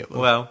 Maybe it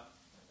will. Well,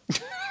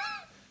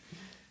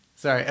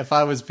 Sorry, if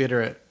I was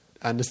better at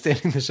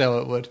understanding the show,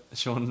 it would.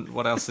 Sean,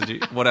 what else did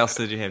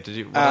you have?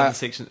 What other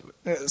section?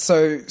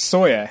 So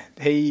Sawyer,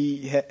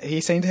 he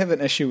seemed to have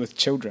an issue with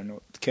children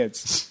or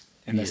kids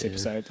in this Yeah.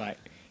 episode. Like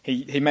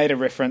he made a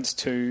reference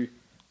to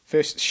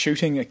first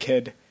shooting a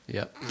kid.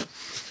 Yep.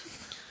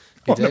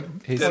 He did.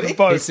 He on the said,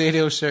 boat. he said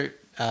he'll shoot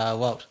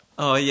Walt.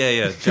 Oh,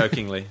 yeah,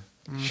 jokingly.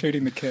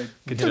 shooting the kid.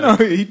 Good No, job.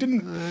 he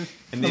didn't. And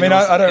I then mean,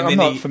 also- I don't. and I'm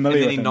then not familiar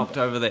And then with he him, knocked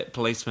but- over that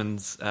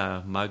policeman's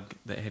mug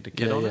that had a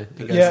kid Yeah, on yeah. it.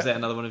 He Is goes- that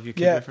another one of your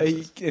kid Yeah,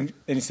 references? and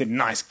he said,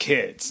 "Nice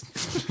kids,"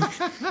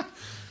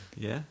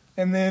 Yeah.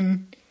 and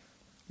then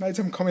made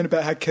some comment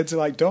about how kids are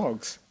like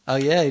dogs. Oh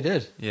yeah, he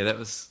did. Yeah, that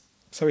was...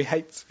 So he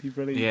hates. He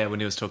really. Yeah, when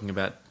he was talking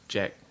about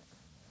Jack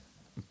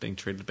being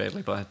treated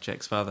badly by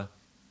Jack's father.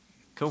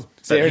 Cool.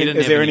 Is there, any,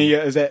 is there any?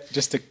 Is that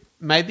just a?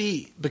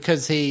 Maybe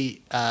because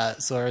he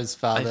saw his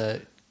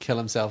father kill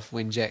himself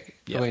when Yeah.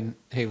 when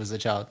he was a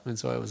child, when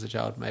Sawyer was a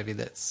child. Maybe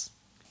that's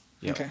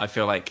Yeah, Okay. I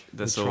feel like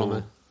this The all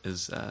trauma.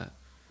 is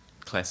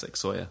classic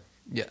Sawyer.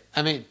 yeah.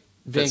 I mean,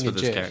 being Fits a with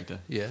his jerk. character.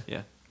 Yeah.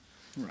 Yeah.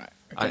 Right.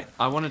 Okay.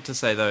 I wanted to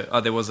say,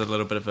 though, there was a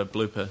little bit of a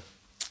blooper.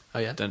 Oh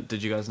yeah.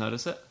 Did you guys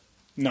notice it?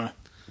 No.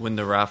 When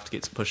the raft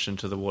gets pushed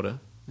into the water.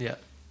 Yeah.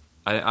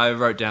 I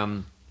wrote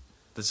down,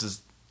 this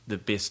is the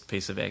best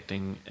piece of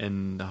acting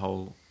in the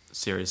whole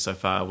series so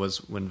far, was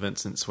when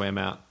Vincent swam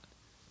out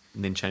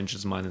and then changed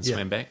his mind and Yeah.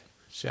 swam back.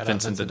 Shout out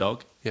Vincent the Vincent.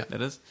 dog, Yeah.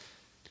 that is.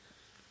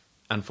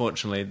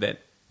 Unfortunately,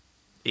 that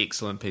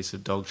excellent piece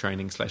of dog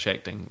training /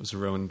 acting was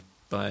ruined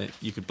by,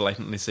 you could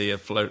blatantly see a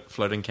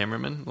floating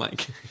cameraman,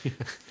 like,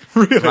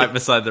 Really? right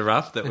beside the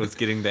raft that was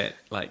getting that,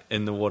 like,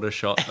 in the water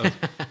shot of,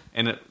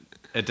 and it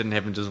didn't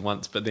happen just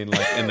once, but then,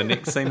 like, in the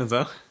next scene as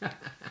well.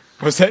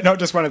 Was that not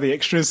just one of the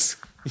extras?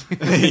 Yeah,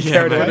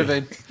 Carried Could away? have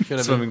been. Could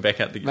have Swimming been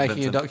back out to get making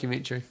Vincent. a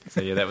documentary.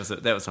 So yeah, that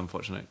was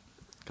unfortunate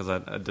because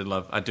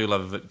I do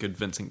love a good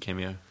Vincent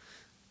cameo.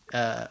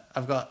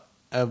 I've got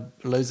a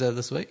loser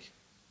this week.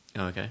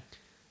 Oh, okay.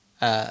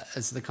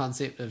 It's the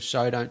concept of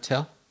show don't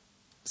tell.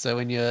 So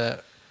when you're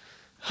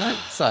don't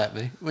say at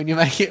me when you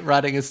make it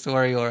writing a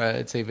story or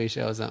a TV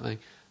show or something,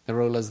 the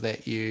rule is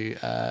that you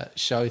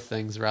show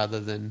things rather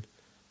than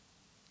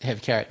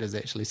have characters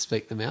actually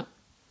speak them out.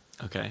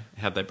 Okay,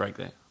 how'd they break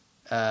that?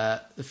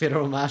 The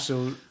federal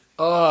marshal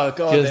Oh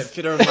god, Yes. that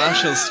Federal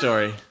Marshal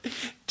story.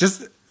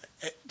 just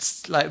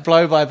it's like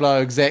blow by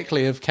blow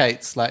exactly of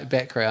Kate's like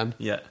background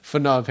Yeah. for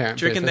no apparent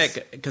Do you reckon purpose.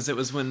 that because it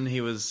was when he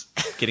was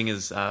getting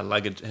his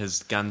luggage,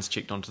 his guns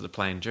checked onto the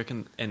plane? Do you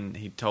reckon? And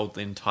he told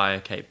the entire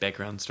Kate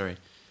background story.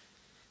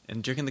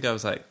 And do you reckon the guy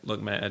was like, "Look,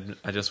 mate,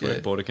 I just work Yeah.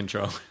 border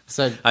control.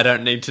 So I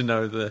don't need to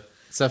know the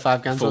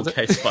 5 guns full was it?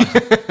 case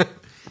file."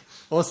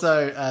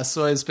 Also,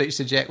 Sawyer's speech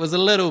to Jack was a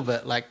little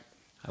bit like...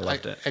 I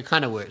loved it. It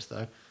kind of worked,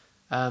 though.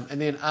 And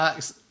then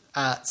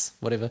Arts,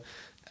 whatever.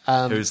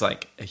 Who's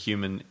like a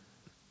human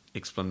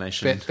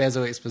explanation?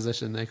 Basil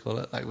exposition, they call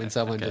it. Like when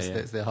someone okay, just... yeah.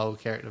 That's their whole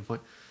character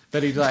point.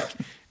 But he'd like...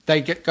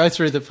 they go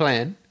through the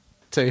plan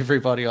to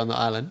everybody on the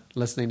island,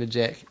 listening to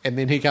Jack. And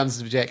then he comes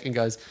to Jack and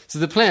goes, so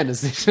the plan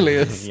essentially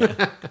is...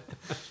 Yeah.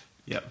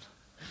 Yep.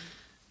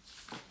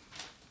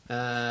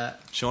 Uh,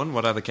 Sean,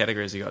 what other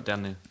categories you got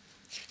down there?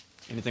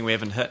 Anything we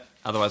haven't hit?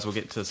 Otherwise, we'll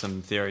get to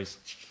some theories.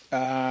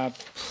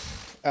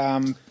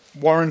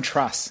 Warren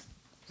Truss.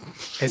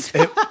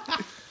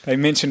 They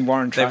mentioned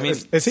Warren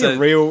Truss. Is he so- a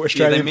real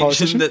Australian they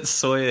politician? mentioned that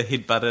Sawyer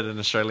headbutted an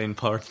Australian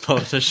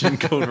politician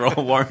called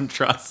Warren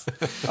Truss.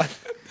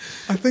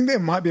 I think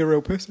that might be a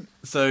real person.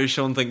 So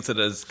Sean thinks it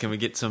is. Can we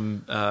get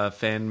some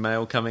fan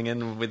mail coming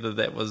in? Whether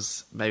that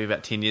was maybe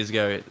about 10 years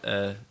ago,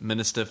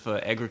 Minister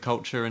for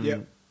Agriculture and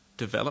Yep.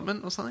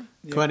 Development or something?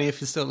 Yeah. Quinny,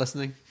 if you're still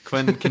listening.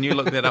 Quinn, can you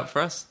look that up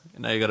for us? I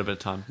know you got a bit of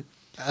time.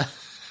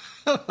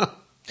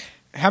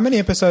 How many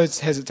episodes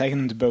has it taken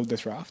them to build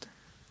this raft?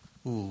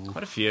 Ooh.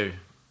 Quite a few.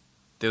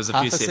 There was a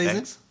Half few a season?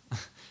 setbacks.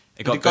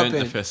 It got burnt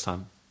the first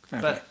time.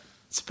 Okay. But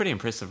it's a pretty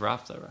impressive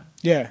raft though, right?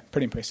 Yeah,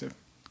 pretty impressive.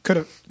 Could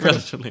have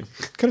Relatively.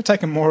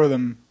 taken more of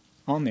them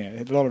on there. It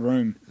had a lot of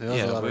room. There was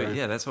a lot of room.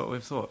 Yeah, that's what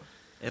we've thought.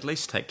 At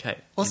least take Kate.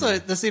 Also,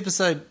 Anyway. this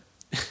episode,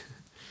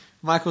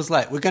 Michael's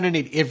like, we're going to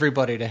need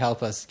everybody to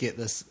help us get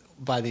this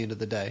by the end of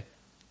the day.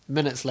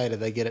 Minutes later,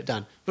 they get it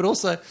done. But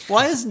also,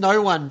 why has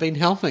no one been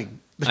helping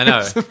the I know.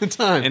 rest of the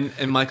time?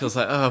 And Michael's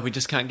like, oh, we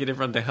just can't get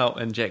everyone to help.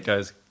 And Jack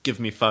goes, give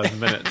me 5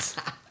 minutes.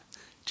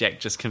 Jack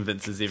just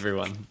convinces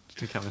everyone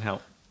to come and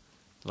help.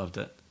 Loved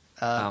it.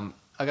 I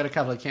got a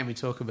couple of can we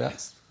talk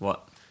about.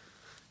 What?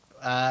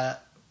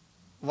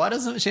 Why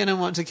doesn't Shannon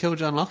want to kill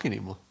John Locke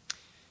anymore?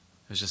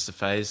 It was just a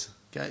phase.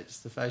 Okay,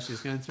 just the phase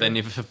she's going through. They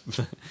never.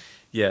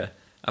 Yeah.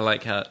 I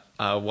like how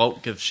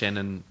Walt gives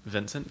Shannon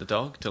Vincent, the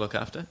dog, to look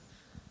after.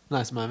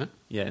 Nice moment.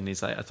 Yeah, and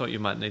he's like, I thought you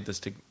might need this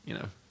to,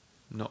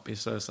 not be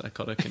so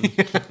psychotic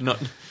and not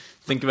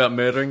think about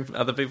murdering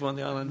other people on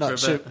the island Not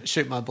for a bit.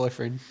 shoot my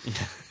boyfriend.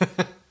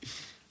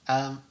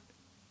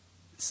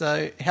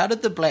 So, how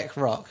did the Black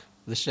Rock,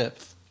 the ship,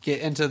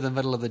 get into the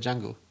middle of the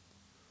jungle?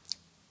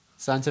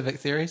 Scientific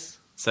theories?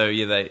 So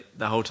yeah,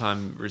 the whole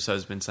time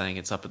Rousseau's been saying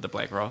it's up at the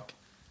Black Rock.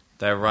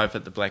 They arrive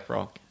at the Black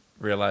Rock,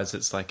 realize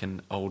it's like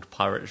an old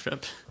pirate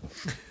ship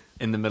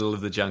in the middle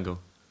of the jungle.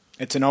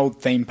 It's an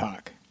old theme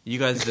park. You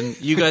guys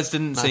didn't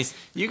Nice. see.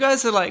 You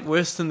guys are like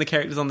worse than the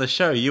characters on the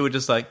show. You were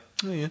just like,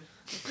 oh yeah,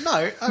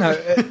 No. No,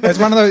 it's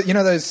one of those. You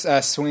know those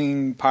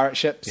swinging pirate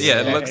ships.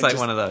 yeah. It looks like just-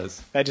 one of those.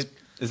 They just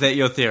Is that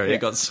your theory? Yeah.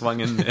 It got swung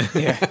in there.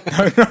 Yeah,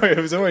 no, it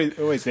was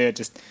always there,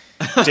 just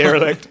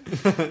derelict.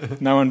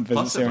 No one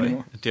visits there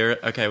Possibly. anymore.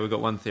 Okay, we've got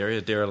one theory: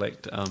 a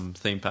derelict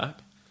theme park.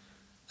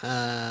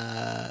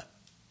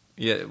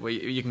 Yeah, well,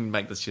 you can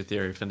make this your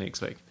theory for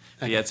next week.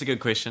 But Okay. yeah, it's a good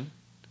question.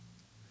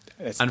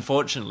 It's-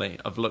 Unfortunately,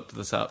 I've looked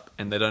this up,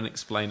 and they don't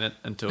explain it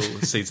until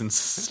season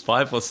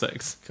 5 or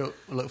 6. Cool.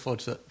 We'll look forward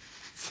to it.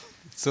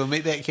 So we'll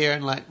meet back here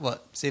in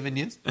 7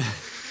 years?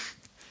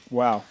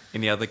 wow.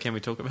 Any other can we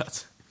talk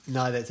about?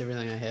 No, that's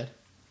everything I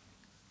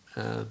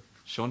had.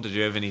 Sean, did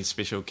you have any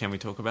special can we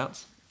talk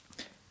about?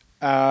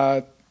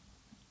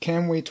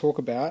 Can we talk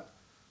about?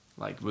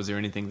 Like, was there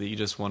anything that you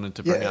just wanted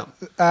to bring up?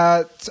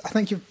 I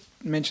think you've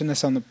mentioned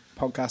this on the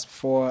podcast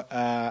before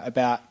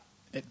about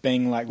it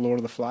being like Lord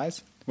of the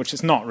Flies, which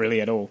is not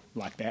really at all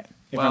like that.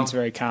 Everyone's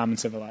very calm and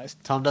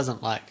civilized. Tom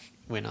doesn't like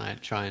when I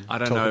try and I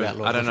don't talk know- about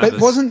Lord I of don't the know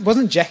But this-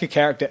 wasn't Jack a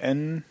character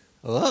in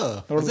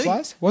Oh, Lord of the is he?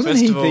 Flies? Wasn't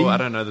First he of all, the? I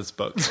don't know this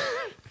book.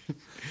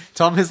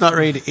 Tom has not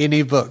read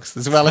any books.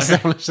 It's well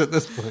established at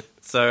this point.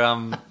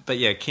 So, but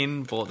yeah,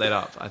 Ken brought that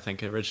up, I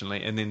think,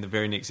 originally, and then the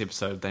very next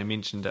episode they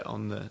mentioned it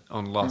on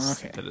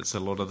Lost, Oh, okay. that it's a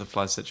Lord of the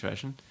Flies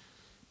situation.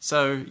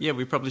 So yeah,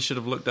 we probably should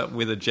have looked up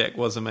whether Jack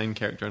was a main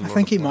character in I Lord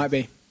think of the he Flies. might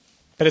be,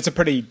 but it's a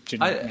pretty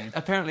generic name.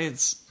 Apparently,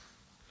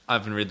 I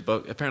haven't read the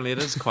book. Apparently, it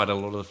is quite a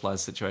Lord of the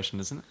Flies situation,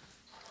 isn't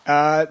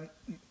it?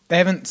 They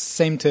haven't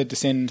seemed to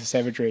descend into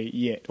savagery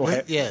yet. Or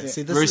Yeah,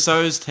 see, this is,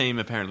 Rousseau's team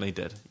apparently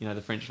did. You know,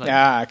 the French lady.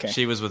 Ah, okay.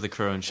 She was with the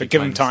crew, and she So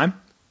give him claims-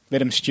 time,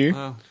 let him stew.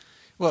 Well,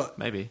 well,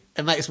 maybe.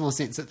 it makes more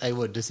sense that they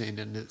would descend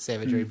into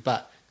savagery,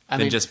 but I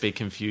Then mean, just be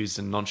confused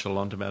and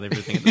nonchalant about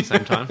everything at the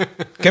same time.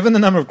 Given the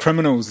number of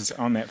criminals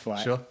on that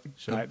flight, Sure.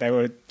 like, they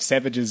were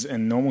savages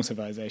in normal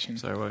civilization.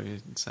 Sorry, what were you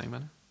saying,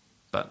 man?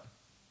 But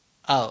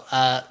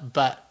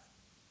but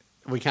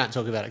we can't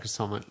talk about it because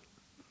Tom won't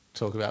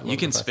talk about. you Lord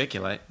can of the Flies.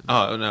 speculate.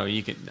 Oh no,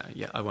 you can. No,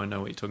 yeah, I won't know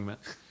what you're talking about.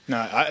 No,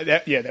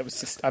 that was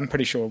just. I'm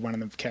pretty sure one of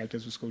the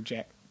characters was called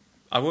Jack.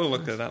 I will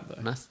look that up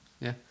though. Nice,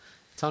 yeah.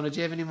 Tom, did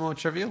you have any more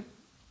trivial?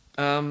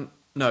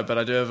 No, but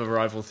I do have a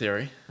rival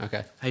theory.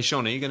 Okay. Hey,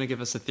 Sean, are you going to give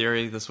us a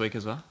theory this week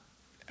as well?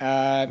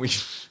 We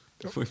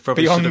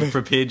probably Beyond should have the-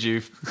 prepared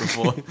you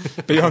before.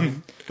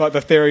 Beyond like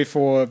the theory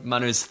for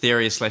Manu's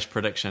theory /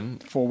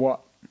 prediction. what?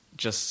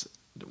 Just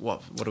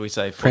what do we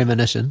say? For,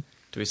 Premonition.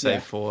 do we say Yeah.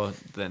 for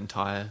the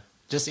entire?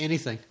 Just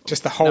anything.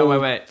 Just the whole No,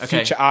 wait. Okay.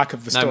 future arc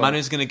of the story. No,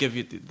 Manu's going to give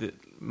you.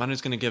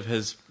 Manu's going to give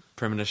his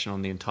premonition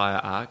on the entire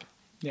arc,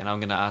 Yeah. and I'm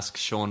going to ask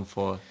Sean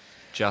for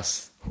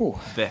just Whew.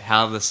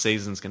 how the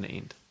season's going to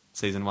end.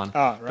 Season 1.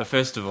 Ah, right. But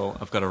first of all,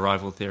 I've got a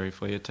rival theory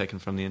for you, taken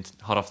from the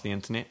hot off the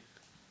internet.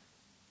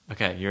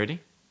 Okay, you ready?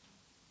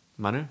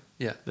 Manu?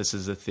 Yeah. This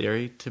is a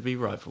theory to be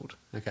rivaled.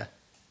 Okay.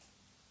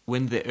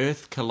 When the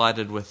Earth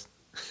collided with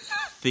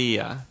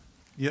Theia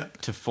Yeah.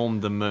 to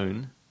form the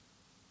moon,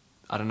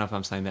 I don't know if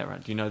I'm saying that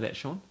right. Do you know that,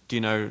 Sean? Do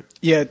you know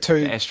Yeah, two.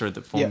 the asteroid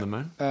that formed yeah, the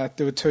moon? there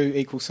were two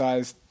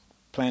equal-sized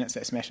planets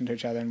that smashed into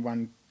each other,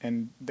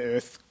 and the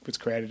Earth was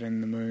created,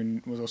 and the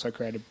Moon was also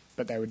created,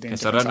 but they were then. Okay,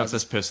 so I don't different know if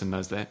sizes. this person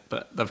knows that,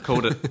 but they've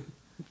called it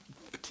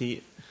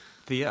Theia.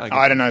 Guess.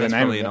 I don't know the That's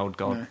name probably of an it. old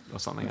god No, or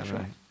something. I not don't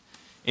sure. know.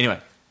 Anyway,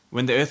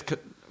 when the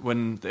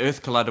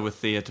Earth collided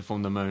with Theia to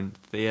form the moon,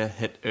 Theia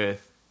hit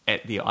Earth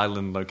at the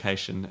island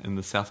location in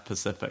the South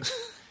Pacific.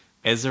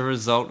 As a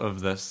result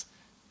of this,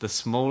 the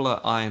smaller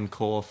iron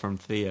core from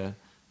Theia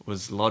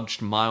was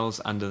lodged miles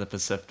under the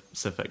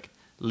Pacific,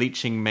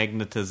 leaching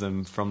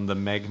magnetism from the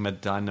magma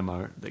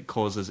dynamo that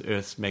causes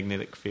Earth's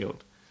magnetic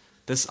field.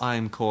 This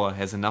iron core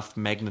has enough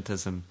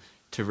magnetism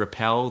to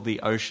repel the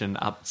ocean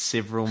up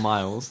several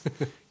miles,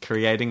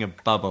 creating a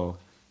bubble.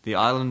 The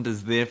island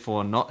is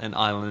therefore not an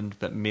island,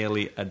 but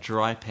merely a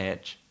dry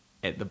patch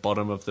at the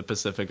bottom of the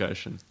Pacific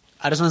Ocean.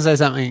 I just want to say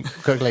something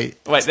quickly.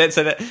 Wait, I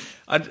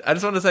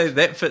just want to say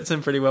that fits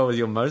in pretty well with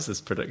your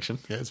Moses prediction.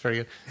 Yeah, it's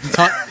pretty good.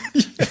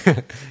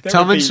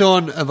 Tom would and be-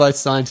 Sean are both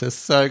scientists.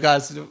 So,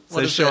 guys, So,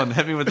 what is Sean, that?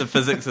 hit me with the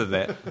physics of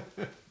that.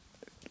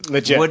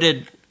 Legit. Would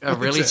a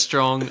really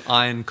strong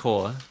iron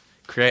core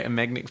create a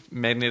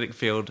magnetic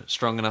field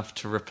strong enough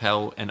to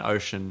repel an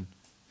ocean?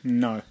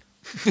 No.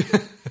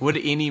 Would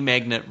any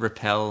magnet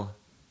repel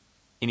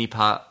any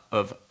part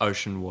of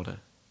ocean water?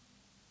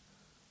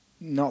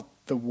 Not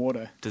the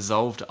water.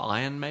 Dissolved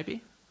iron,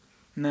 maybe?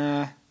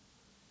 Nah.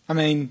 I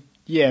mean,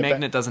 yeah.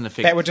 Magnet but doesn't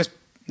affect that would just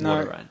no.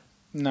 water, right?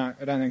 No,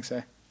 I don't think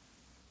so.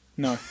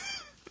 No.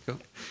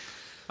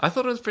 I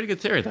thought it was a pretty good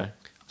theory, though.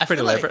 I Pretty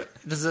feel like elaborate.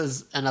 this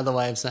is another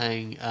way of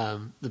saying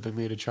the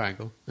Bermuda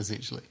Triangle,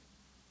 essentially.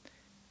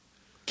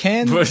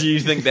 Can What, do you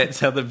think that's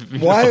how the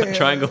Why-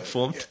 triangle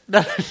formed?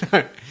 No.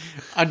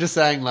 I'm just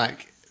saying,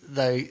 like,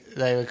 they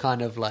were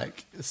kind of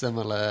like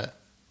similar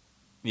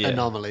Yeah.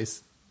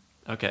 anomalies.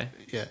 Okay.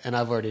 Yeah, and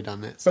I've already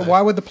done that. but So.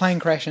 why would the plane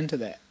crash into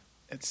that?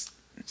 It's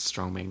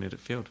Strong magnetic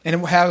field.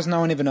 and how has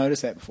no one ever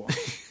noticed that before?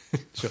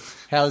 Sure.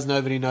 How has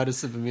nobody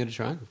noticed the Bermuda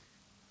Triangle?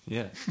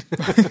 Yeah.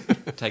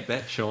 Take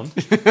that, Sean.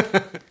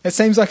 It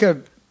seems like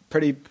a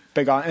pretty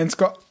big island. And it's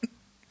got.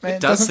 Man,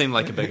 It does doesn't- seem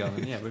like a big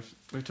island. Yeah,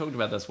 we've talked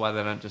about this. Why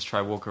they don't just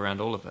try walk around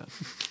all of it?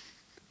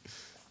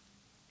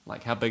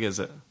 Like, how big is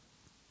it?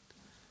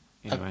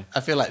 Anyway. I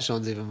feel like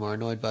Sean's even more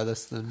annoyed by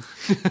this than...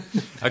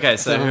 Okay,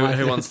 so Some of my who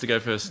things. wants to go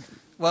first?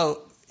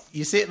 Well,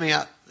 you set me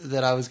up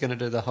that I was going to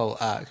do the whole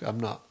arc. I'm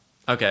not.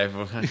 Okay,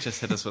 well,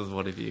 just hit us with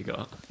whatever you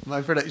got.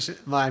 My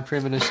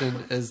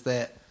premonition is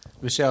that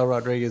Michelle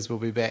Rodriguez will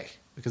be back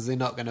because they're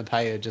not going to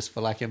pay her just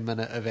for like a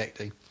minute of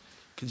acting.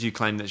 Could you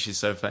claim that she's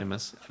so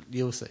famous?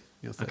 You'll see.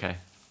 Okay.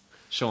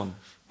 Sean,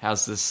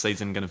 how's this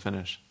season going to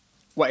finish?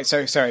 Wait,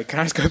 so sorry, can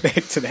I just go back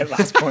to that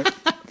last point?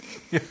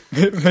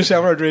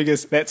 Michelle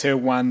Rodriguez, that's her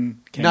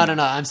one cameo.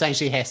 No. I'm saying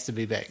she has to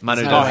be back.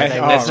 Manu There's no does. way they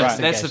Oh, will that's, right.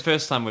 that's the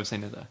first time we've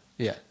seen her, though.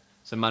 Yeah.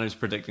 So Manu's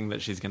predicting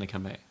that she's going to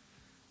come back.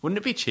 Wouldn't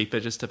it be cheaper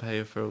just to pay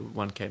her for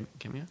one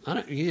cameo?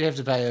 You'd have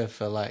to pay her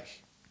for like...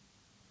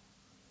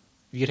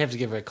 You'd have to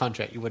give her a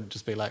contract. You wouldn't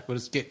just be like, we'll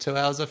just get 2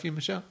 hours off you,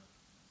 Michelle.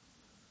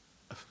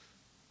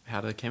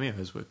 How do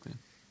cameos work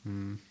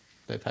then?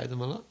 They pay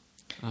them a lot.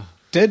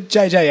 Did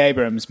J.J.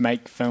 Abrams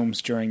make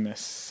films during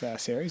this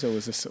series, or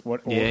was this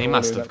what? Yeah, he all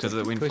must it have, was up to? because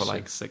it went for Question.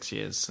 like 6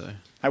 years, so...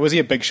 Was he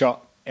a big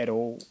shot at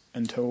all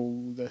until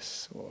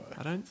this? Or?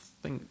 I don't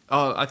think...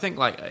 Oh, I think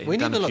like We he'd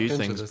done never a few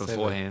looked into things this, have we?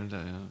 beforehand.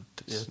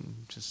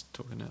 Just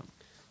talking out.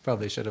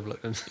 Probably should have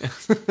looked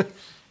into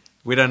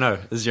We don't know,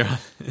 is your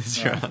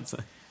answer.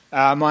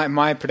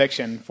 My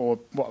prediction for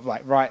what,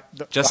 like, right,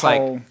 Just the like...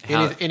 whole,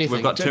 How, anything.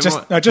 We've got two just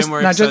more, no, just two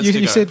more no, just, episodes you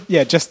to go.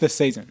 said just this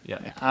season.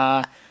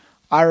 Yeah.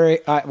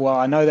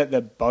 I know that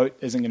the boat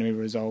isn't going to be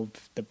resolved.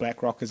 The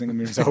Black Rock isn't going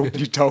to be resolved.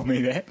 You told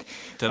me that.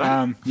 Did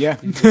I? Yeah,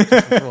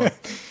 before.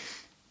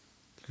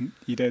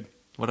 you did.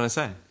 What did I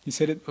say? You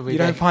said it. Are we You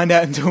don't back? find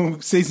out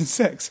until season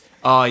 6.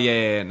 Oh,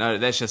 yeah. No,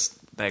 that's just...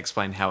 They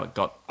explain how it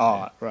got...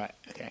 Oh, right.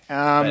 Okay.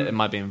 it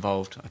might be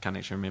involved. I can't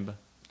actually remember.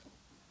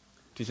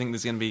 Do you think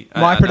there's going to be...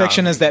 My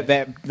prediction no, is that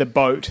the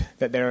boat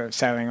that they're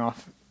sailing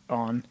off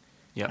on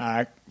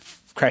Yep.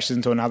 crashes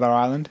into another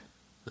island,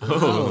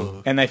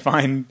 Oh. and they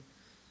find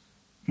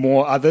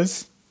more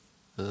others,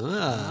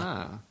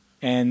 Ah.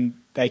 and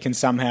they can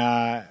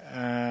somehow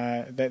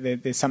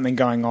there's something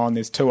going on.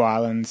 There's 2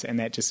 islands, and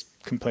that just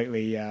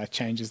completely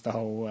changes the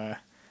whole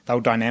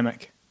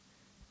dynamic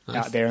Nice.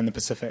 out there in the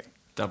Pacific.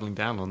 Doubling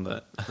down on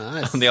the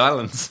Nice. on the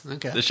islands.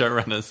 Okay. The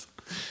showrunners.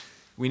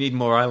 We need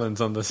more islands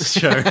on this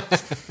show.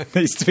 There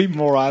needs to be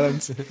more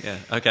islands. Yeah.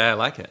 Okay, I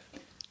like it.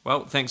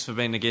 Well, thanks for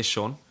being a guest,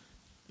 Sean.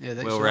 Yeah,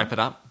 that's We'll right. wrap it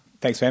up.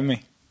 Thanks for having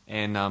me.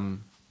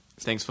 And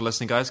thanks for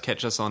listening, guys.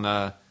 Catch us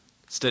on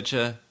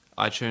Stitcher,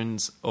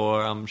 iTunes,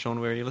 or Sean,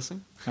 where are you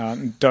listening?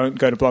 Don't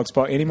go to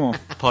Blogspot anymore.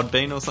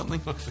 Podbean or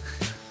something?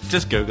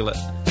 Just Google it.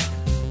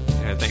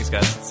 Yeah, thanks,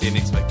 guys. See you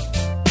next week.